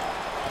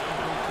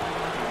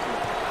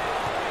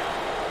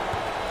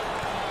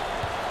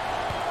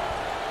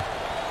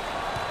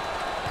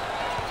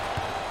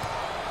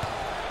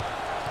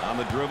 On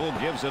the dribble,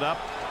 gives it up.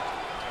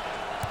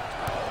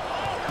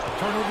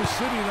 Turnover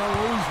City, they'll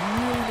always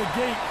really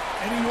negate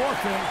any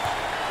offense.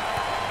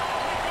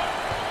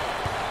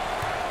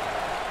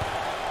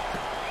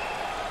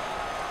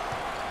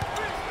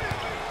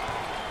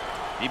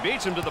 He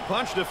beats him to the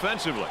punch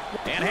defensively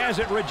and has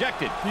it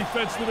rejected.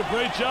 Defense did a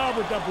great job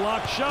with that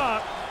blocked shot.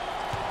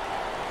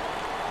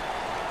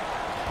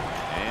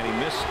 And he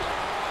missed.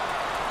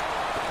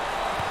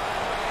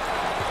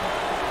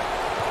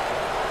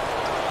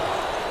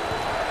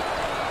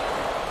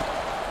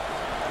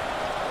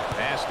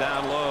 Pass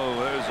down low.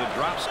 There's a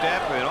drop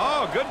step. And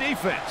oh, good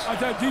defense.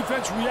 That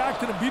defense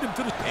reacted and beat him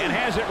to the... And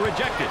has it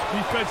rejected.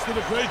 Defense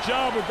did a great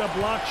job with that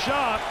blocked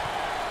shot.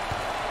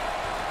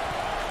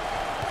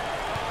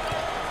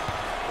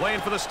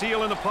 Playing for the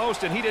steal in the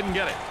post, and he didn't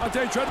get it. I'll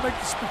tell you, he tried to make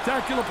a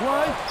spectacular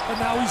play, and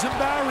now he's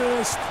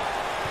embarrassed.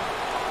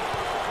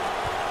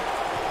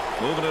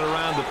 Moving it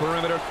around the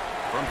perimeter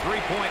from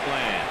three-point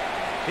land.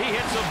 He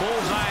hits a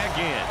bullseye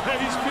again.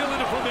 Hey, he's feeling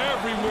it from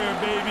everywhere,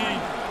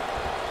 baby.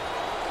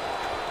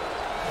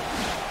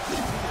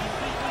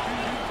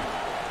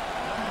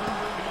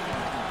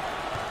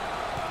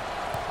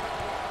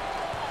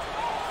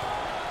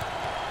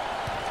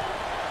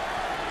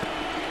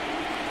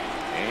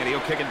 And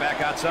he'll kick it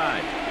back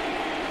outside.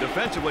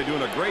 Defensively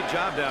doing a great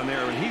job down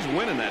there, and he's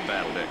winning that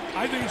battle, Dick.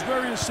 I think it's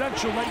very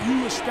essential that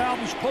you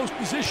establish post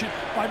position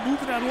by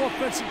moving that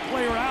offensive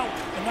player out,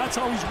 and that's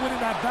how he's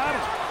winning that battle.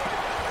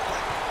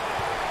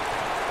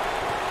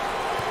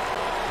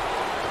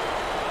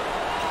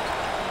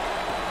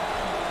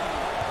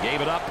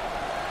 Gave it up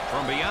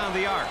from beyond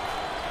the arc.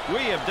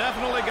 We have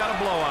definitely got a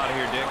blowout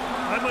here, Dick.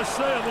 I must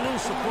say, I'm a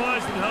little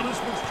surprised at how this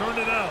one's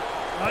turning out.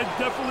 I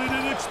definitely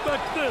didn't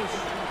expect this.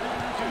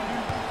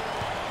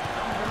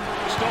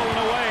 Stolen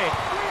away.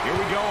 Here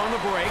we go on the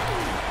break.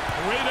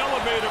 Great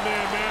elevator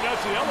man.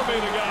 That's the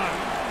elevator guy.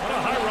 What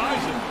a high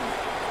riser.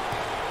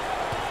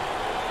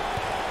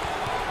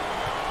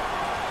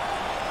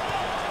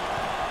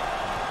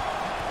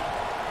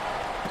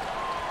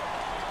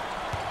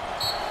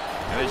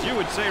 And as you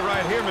would say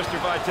right here, Mr.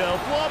 Vitale,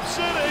 Flop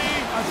City.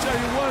 I tell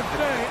you one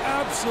thing,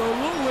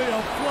 absolutely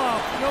a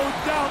flop. No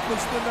doubt,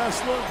 Mr.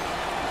 Nessler.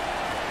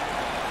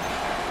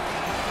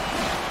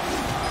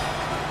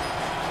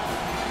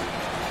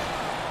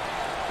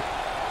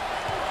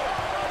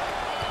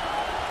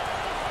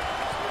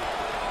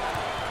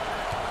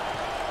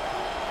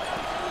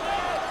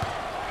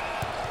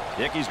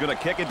 Dickey's going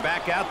to kick it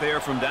back out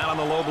there from down on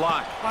the low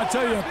block. I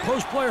tell you, a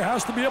post player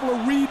has to be able to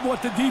read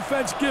what the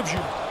defense gives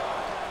you.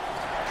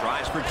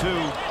 Tries for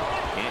two.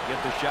 Can't get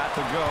the shot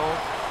to go.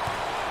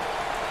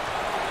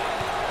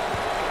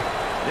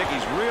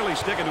 Dickey's really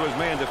sticking to his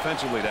man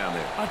defensively down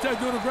there. I tell you,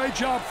 doing a great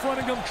job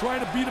fronting him,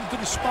 trying to beat him to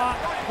the spot,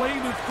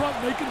 playing in front,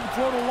 making him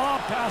throw the lob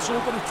pass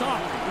over the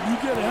top. If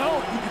you get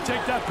help, you can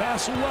take that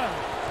pass away.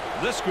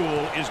 This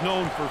school is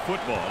known for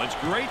football. It's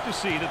great to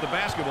see that the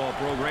basketball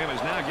program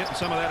is now getting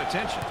some of that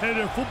attention. Hey,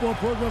 their football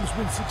program has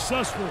been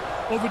successful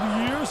over the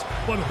years,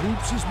 but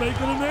hoops is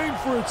making a name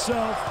for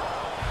itself.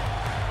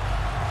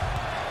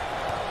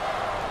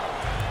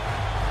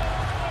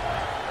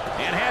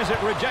 And has it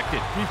rejected.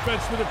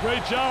 Defense did a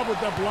great job with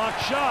that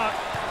blocked shot.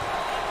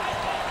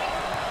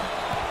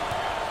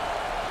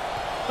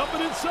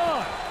 Coming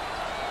inside.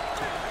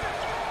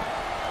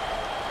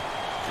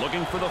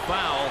 Looking for the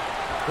foul.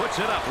 Puts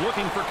it up,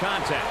 looking for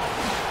contact.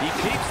 He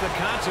keeps the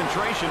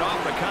concentration off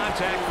the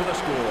contact for the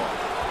score.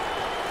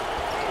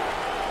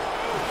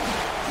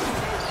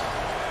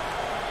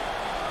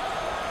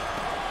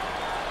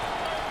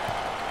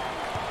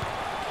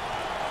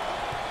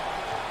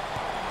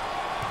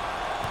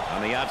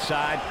 On the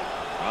outside,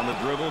 on the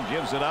dribble,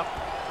 gives it up,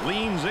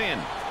 leans in.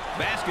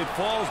 Basket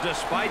falls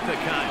despite the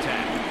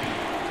contact.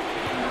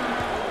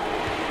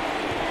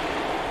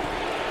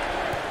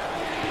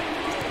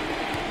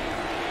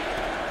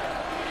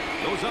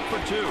 Goes up for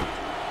two.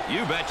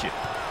 You betcha.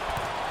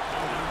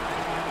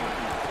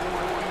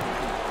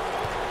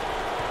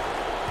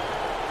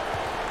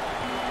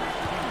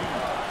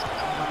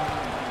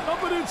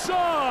 Up and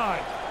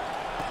inside.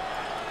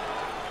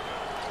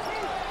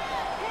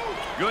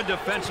 Good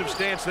defensive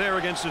stance there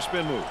against the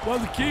spin move. Well,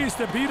 the key is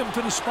to beat him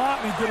to the spot,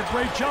 and he did a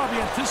great job.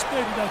 He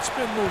anticipated that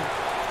spin move.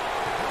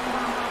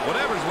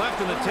 Whatever's left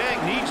in the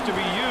tank needs to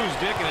be used,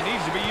 Dick, and it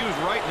needs to be used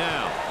right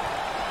now.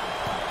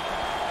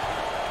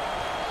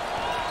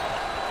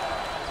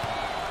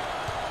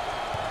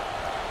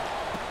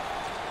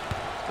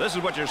 This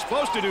is what you're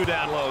supposed to do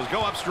down low, is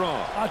go up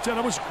strong. I tell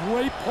you, that was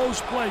great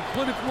post play.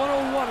 Clinic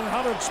 101 and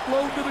how to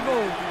explode to the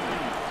goal.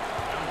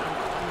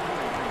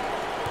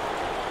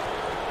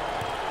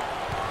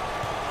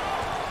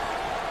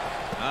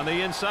 On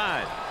the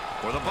inside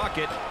for the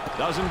bucket.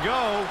 Doesn't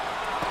go.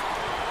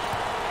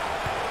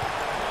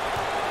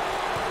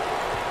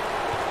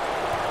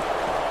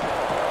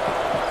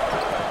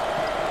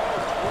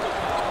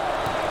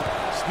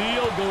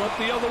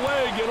 the other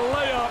way, get a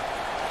layup.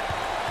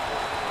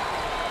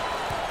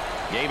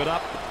 Gave it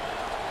up.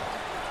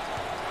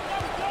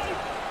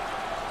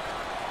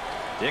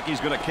 Dickey's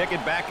going to kick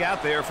it back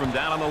out there from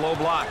down on the low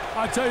block.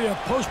 I tell you, a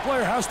post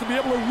player has to be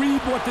able to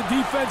read what the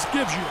defense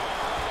gives you.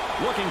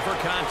 Looking for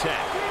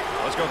contact.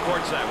 Let's go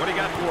courtside. What do you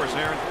got for us,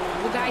 Aaron?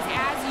 Well, guys,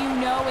 as you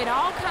know, it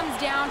all comes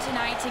down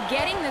tonight to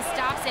getting the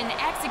stops and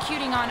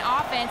executing on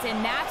offense,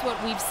 and that's what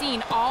we've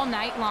seen all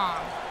night long.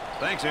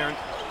 Thanks, Aaron.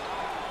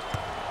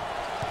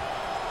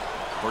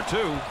 For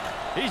two.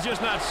 He's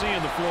just not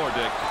seeing the floor,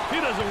 Dick.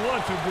 He doesn't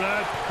want to,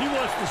 Brad. He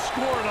wants to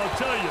score, and I'll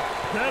tell you,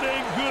 that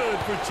ain't good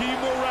for team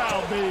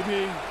morale,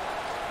 baby.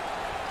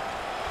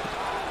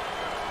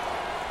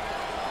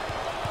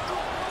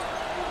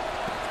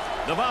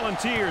 The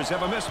Volunteers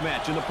have a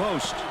mismatch in the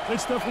post.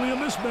 It's definitely a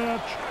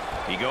mismatch.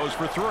 He goes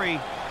for three.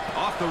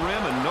 Off the rim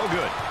and no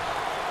good.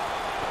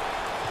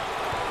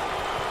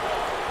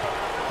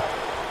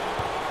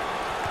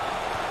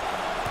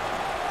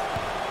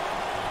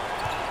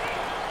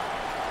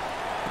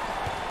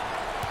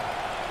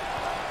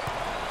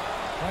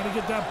 Trying to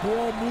get that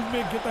ball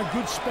movement, get that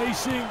good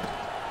spacing.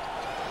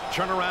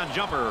 Turnaround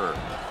jumper.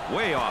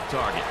 Way off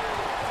target.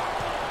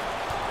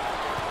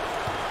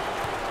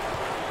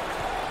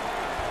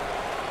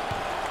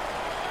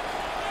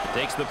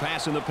 Takes the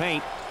pass in the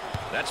paint.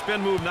 That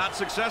spin move not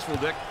successful,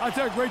 Dick. I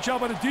tell you, great job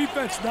by the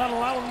defense, not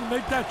allowing him to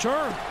make that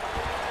turn.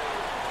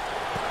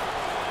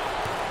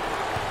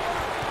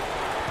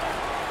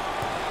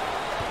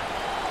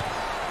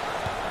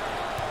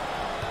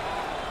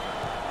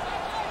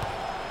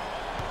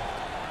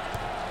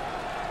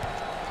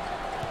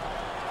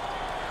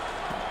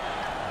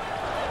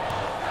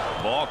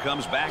 Ball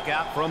comes back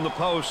out from the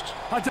post.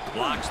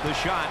 Blocks the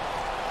shot.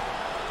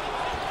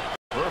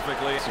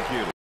 Perfectly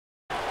executed.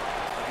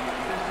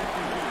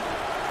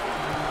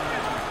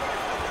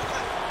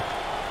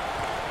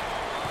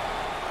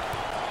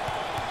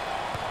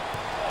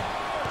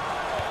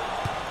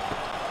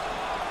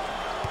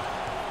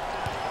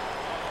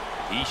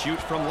 He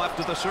shoots from left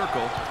of the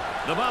circle.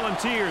 The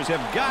Volunteers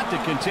have got to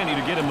continue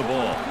to get him the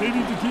ball. They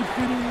need to keep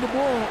feeding him the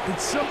ball.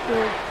 It's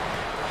simple.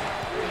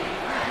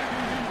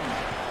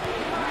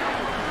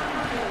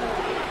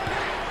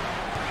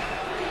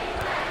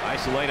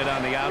 Isolated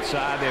on the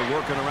outside. They're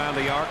working around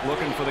the arc,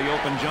 looking for the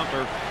open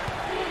jumper.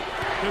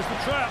 There's the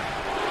trap.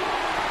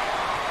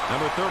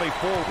 Number 34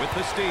 with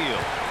the steal.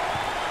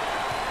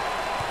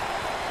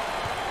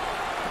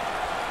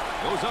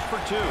 Goes up for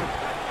two.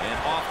 And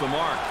off the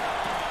mark.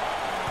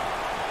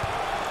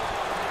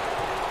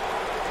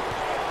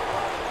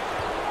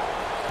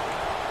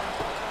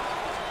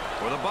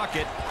 For the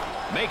bucket.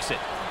 Makes it.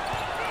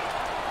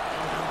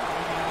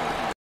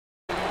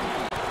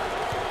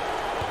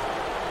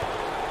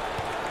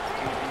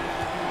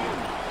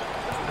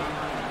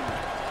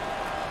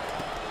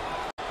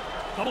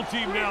 Double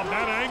team now,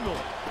 bad angle.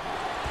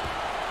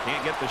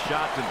 Can't get the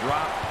shot to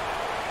drop.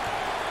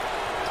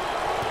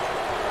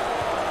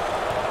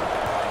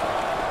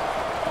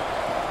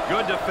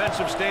 Good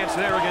defensive stance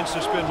there against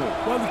the spin move.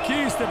 Well, the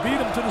key is to beat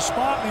him to the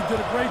spot, and he did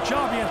a great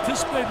job. He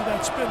anticipated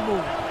that spin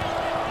move.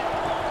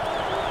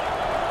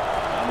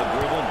 On the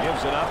dribble,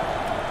 gives it up.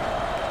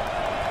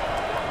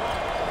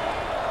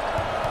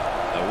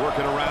 They're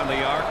working around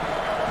the arc.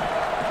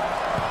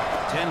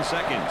 10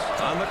 seconds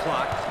on the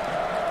clock.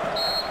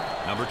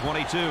 Number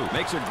 22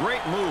 makes a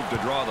great move to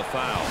draw the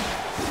foul.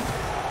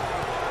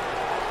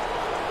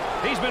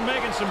 He's been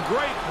making some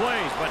great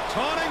plays, but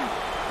taunting?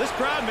 This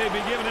crowd may be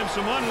giving him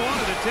some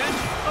unwanted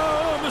attention.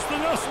 Oh, Mr.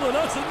 Nessler,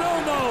 that's a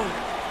no-no.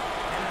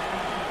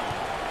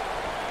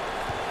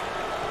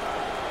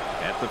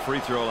 At the free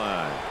throw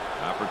line.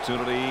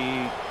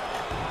 Opportunity.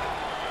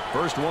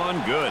 First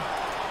one, good.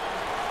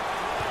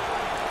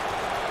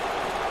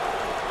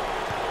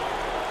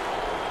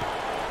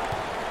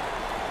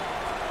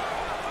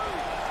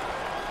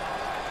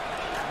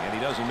 And he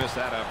doesn't miss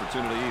that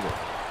opportunity either.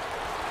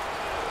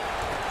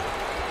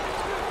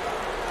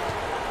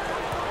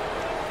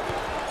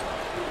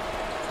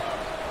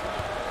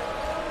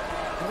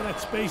 Look at that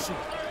spacing.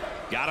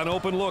 Got an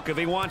open look if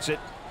he wants it.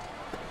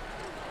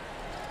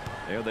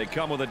 There they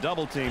come with a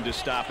double team to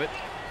stop it.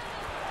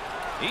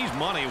 He's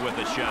money with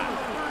the shot.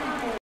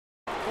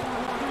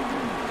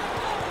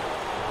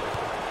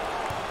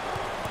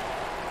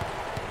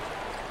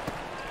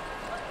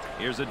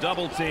 Here's a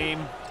double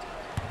team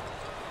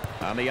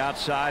on the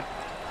outside.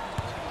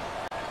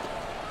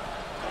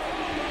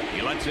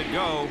 He lets it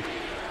go.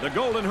 The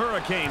Golden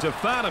Hurricanes have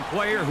found a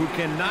player who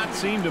cannot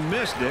seem to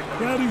miss, Dick.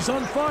 Daddy's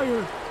on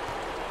fire.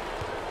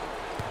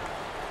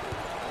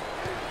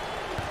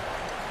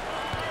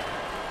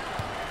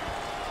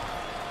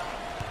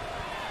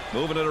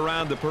 Moving it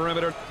around the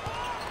perimeter.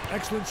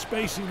 Excellent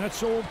spacing. That's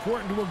so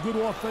important to a good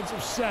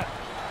offensive set.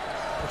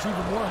 It's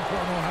even more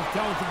important to have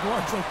talented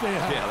guards like they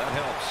have. Yeah, that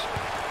helps.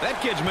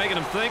 That kid's making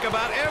him think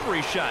about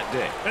every shot,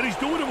 Dick. And he's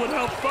doing it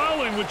without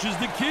fouling, which is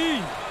the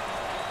key.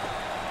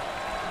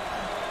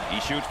 He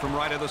shoots from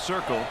right of the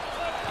circle.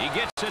 He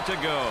gets it to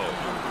go.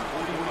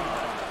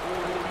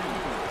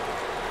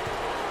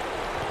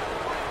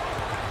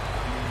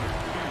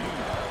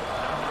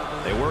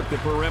 They work the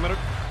perimeter.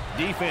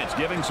 Defense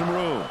giving some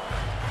room.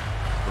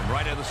 From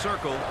right of the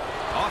circle,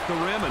 off the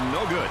rim, and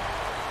no good.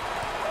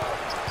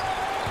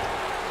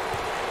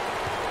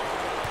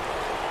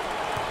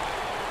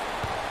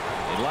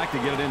 They'd like to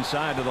get it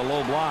inside to the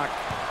low block.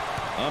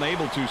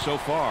 Unable to so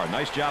far.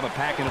 Nice job of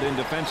packing it in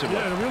defensively.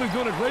 Yeah, they're really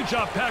doing a great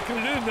job packing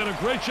it in. Then a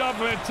great job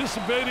of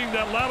anticipating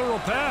that lateral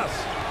pass.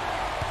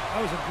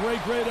 That was a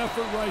great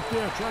effort right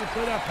there. Trying to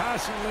play that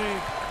passing lane.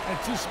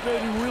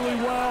 Anticipating really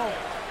well.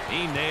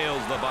 He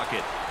nails the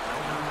bucket.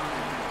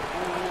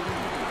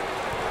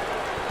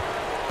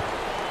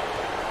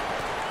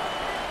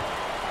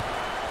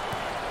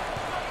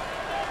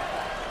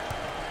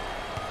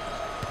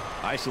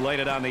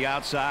 Isolated on the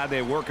outside.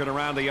 They work it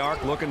around the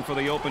arc, looking for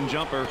the open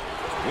jumper.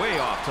 Way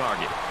off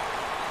target.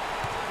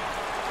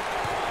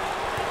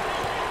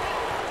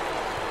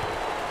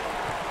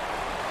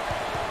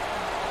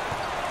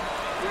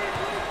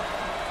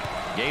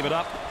 Gave it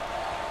up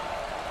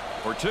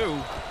for two.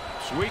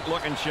 Sweet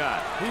looking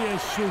shot. He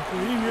is super.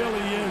 He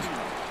really is.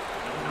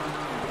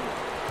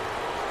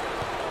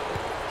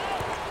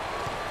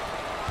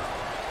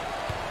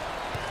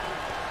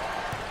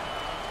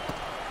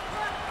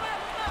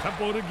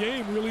 Tempo of the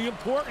game really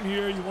important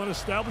here. You want to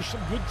establish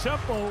some good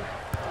tempo.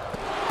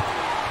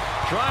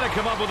 Trying to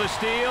come up with a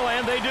steal,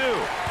 and they do.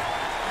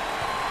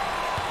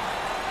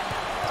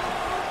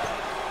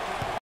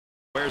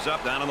 Squares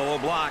up down on the low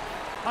block.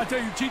 I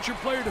tell you, teach your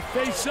player to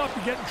face up.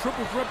 You get in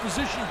triple threat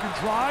position. You can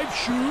drive,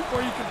 shoot,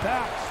 or you can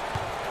pass.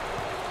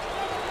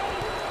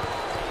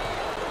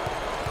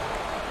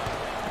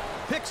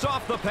 Picks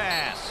off the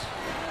pass.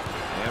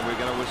 And we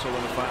got a whistle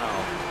and a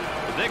foul.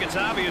 I think it's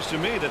obvious to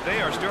me that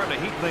they are starting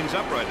to heat things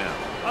up right now.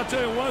 I'll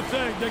tell you one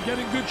thing. They're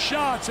getting good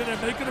shots, and they're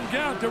making them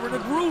count. They're in a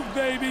groove,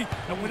 baby.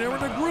 And when they're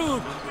in a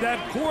groove, that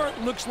court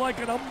looks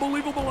like an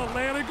unbelievable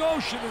Atlantic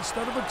Ocean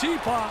instead of a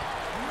teapot.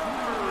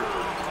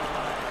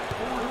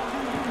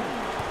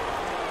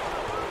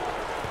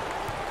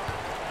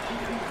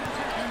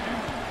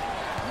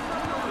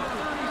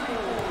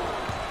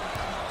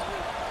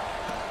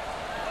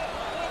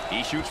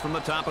 He shoots from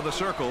the top of the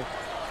circle.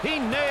 He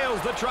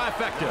nails the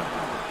trifecta.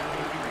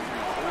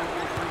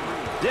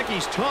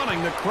 Dickey's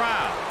taunting the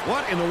crowd.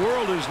 What in the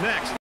world is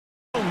next?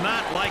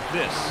 Not like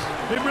this.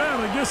 Hey, Brad,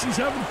 I guess he's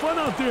having fun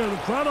out there. The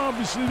crowd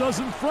obviously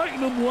doesn't frighten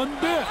him one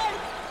bit.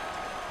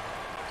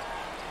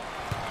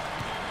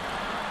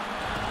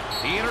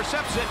 He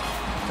intercepts it.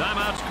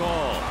 Timeout's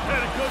called. Hey,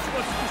 the coach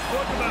wants to just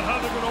talk about how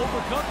they're going to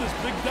overcome this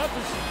big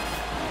deficit.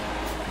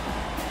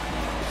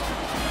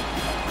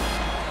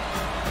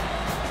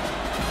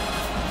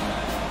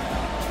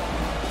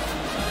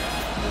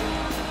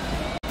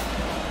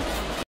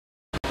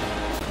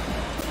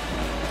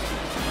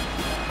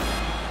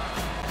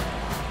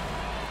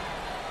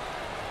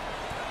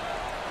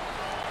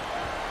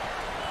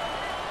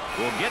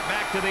 We'll get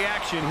back to the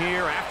action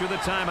here after the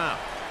timeout.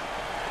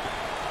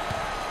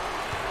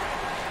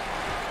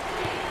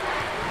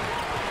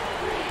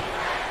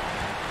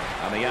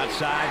 On the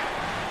outside,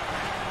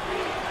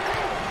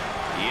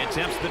 he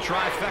attempts the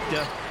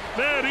trifecta.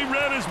 Man, he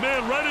ran his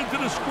man right into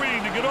the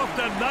screen to get off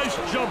that nice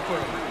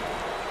jumper.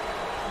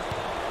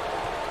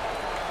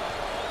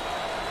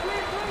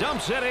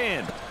 Dumps it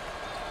in.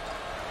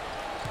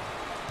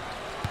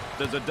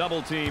 There's a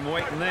double team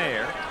waiting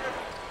there.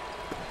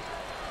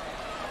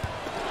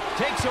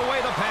 Takes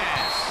away the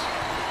pass.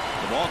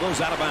 The ball goes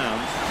out of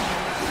bounds.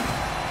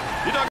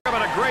 You talk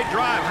about a great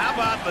drive. How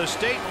about the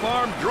State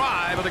Farm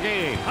drive of the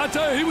game? I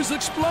tell you, he was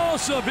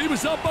explosive. He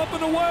was up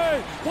and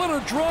away. What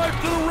a drive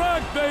to the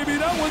rack, baby.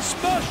 That was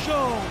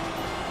special.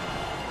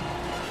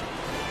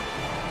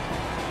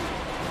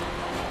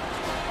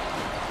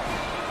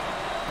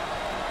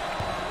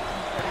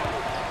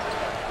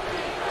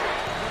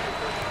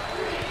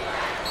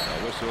 A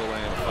whistle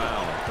and a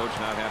foul. Coach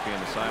not happy on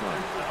the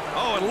sideline.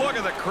 Oh, and look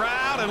at the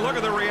crowd and look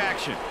at the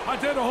reaction. I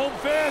tell you, the home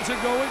fans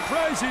are going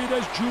crazy.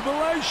 There's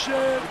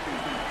jubilation.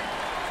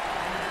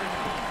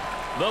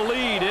 The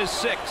lead is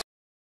 6.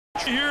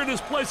 Here in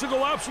this place will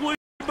go absolutely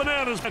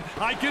bananas.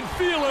 I can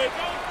feel it.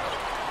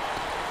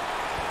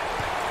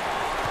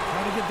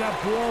 Trying to get that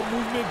ball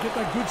movement, get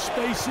that good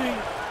spacing.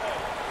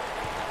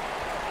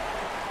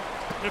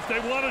 If they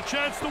want a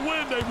chance to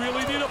win, they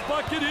really need a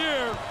bucket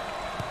here.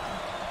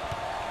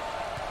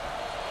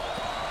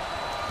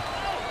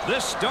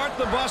 This start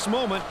the bus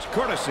moment,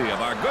 courtesy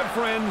of our good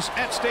friends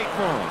at State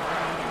Farm.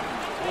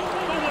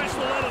 Don't waste a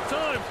lot of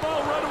time.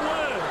 Foul right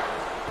away.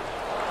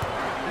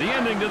 The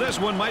ending to this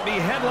one might be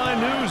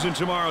headline news in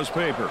tomorrow's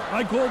paper.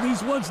 I call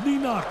these ones knee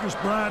knockers,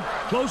 Brad.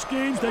 Close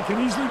games that can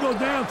easily go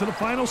down to the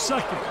final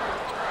second.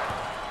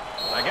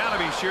 I got to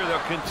be sure they'll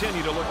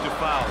continue to look to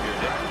foul here,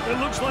 Dick. It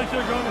looks like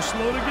they're going to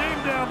slow the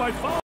game down by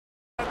foul.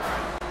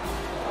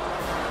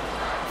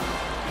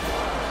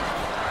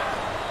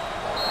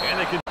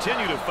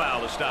 Continue to foul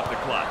to stop the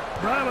clock.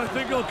 Brad, I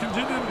think they'll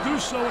continue to do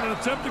so in an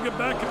attempt to get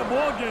back in the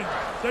ball game.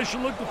 They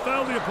should look to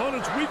foul the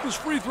opponent's weakest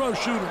free throw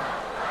shooter.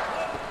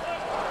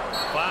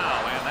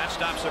 Foul, and that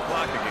stops the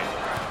clock again.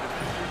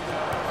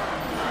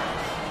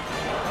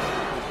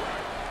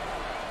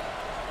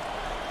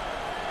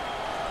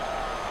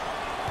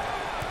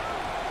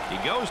 He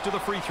goes to the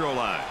free throw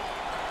line.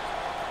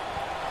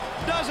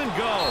 Doesn't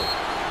go.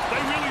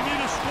 They really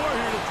need a score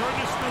here to turn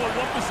this into a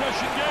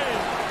one-possession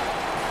game.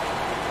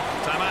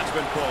 Timeout's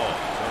been called.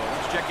 So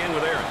let's check in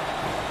with Aaron.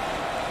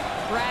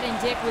 Brad and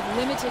Dick, with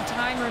limited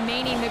time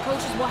remaining, the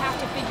coaches will have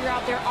to figure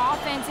out their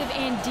offensive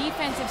and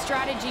defensive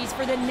strategies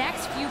for the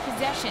next few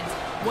possessions.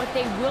 What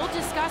they will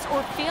discuss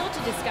or fail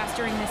to discuss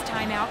during this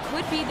timeout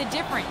could be the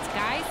difference,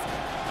 guys.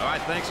 All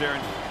right, thanks, Aaron.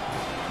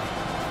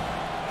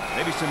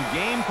 Maybe some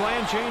game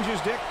plan changes,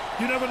 Dick?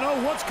 You never know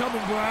what's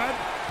coming, Brad.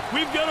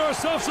 We've got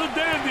ourselves a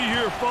dandy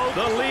here, folks.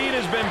 The lead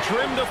has been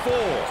trimmed to 4.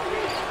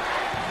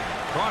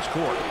 Cross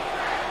court.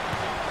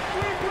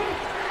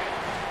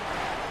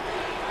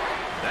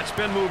 That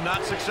spin move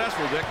not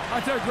successful, Dick.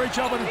 I did a great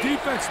job on the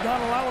defense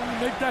not allowing him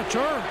to make that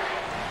turn.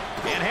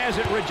 And has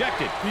it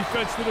rejected.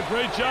 Defense did a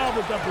great job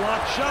with that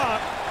blocked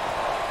shot.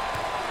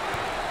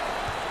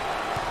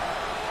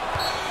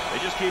 They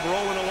just keep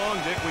rolling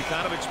along, Dick. We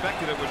kind of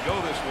expected it would go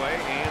this way,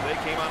 and they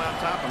came out on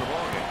top in the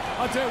ballgame.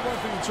 I'll tell you one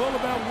thing, it's all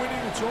about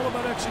winning, it's all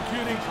about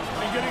executing,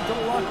 and getting to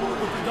the locker room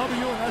with the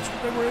W, and that's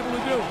what they were able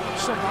to do.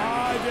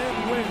 Survive and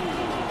win.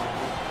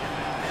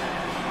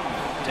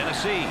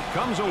 Tennessee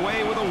comes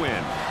away with a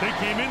win. They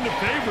came in the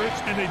favorites,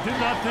 and they did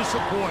not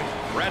disappoint.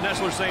 Brad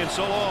Nessler saying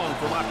so long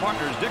for my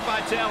partners, Dick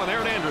Vitale and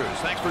Aaron Andrews.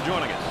 Thanks for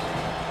joining us.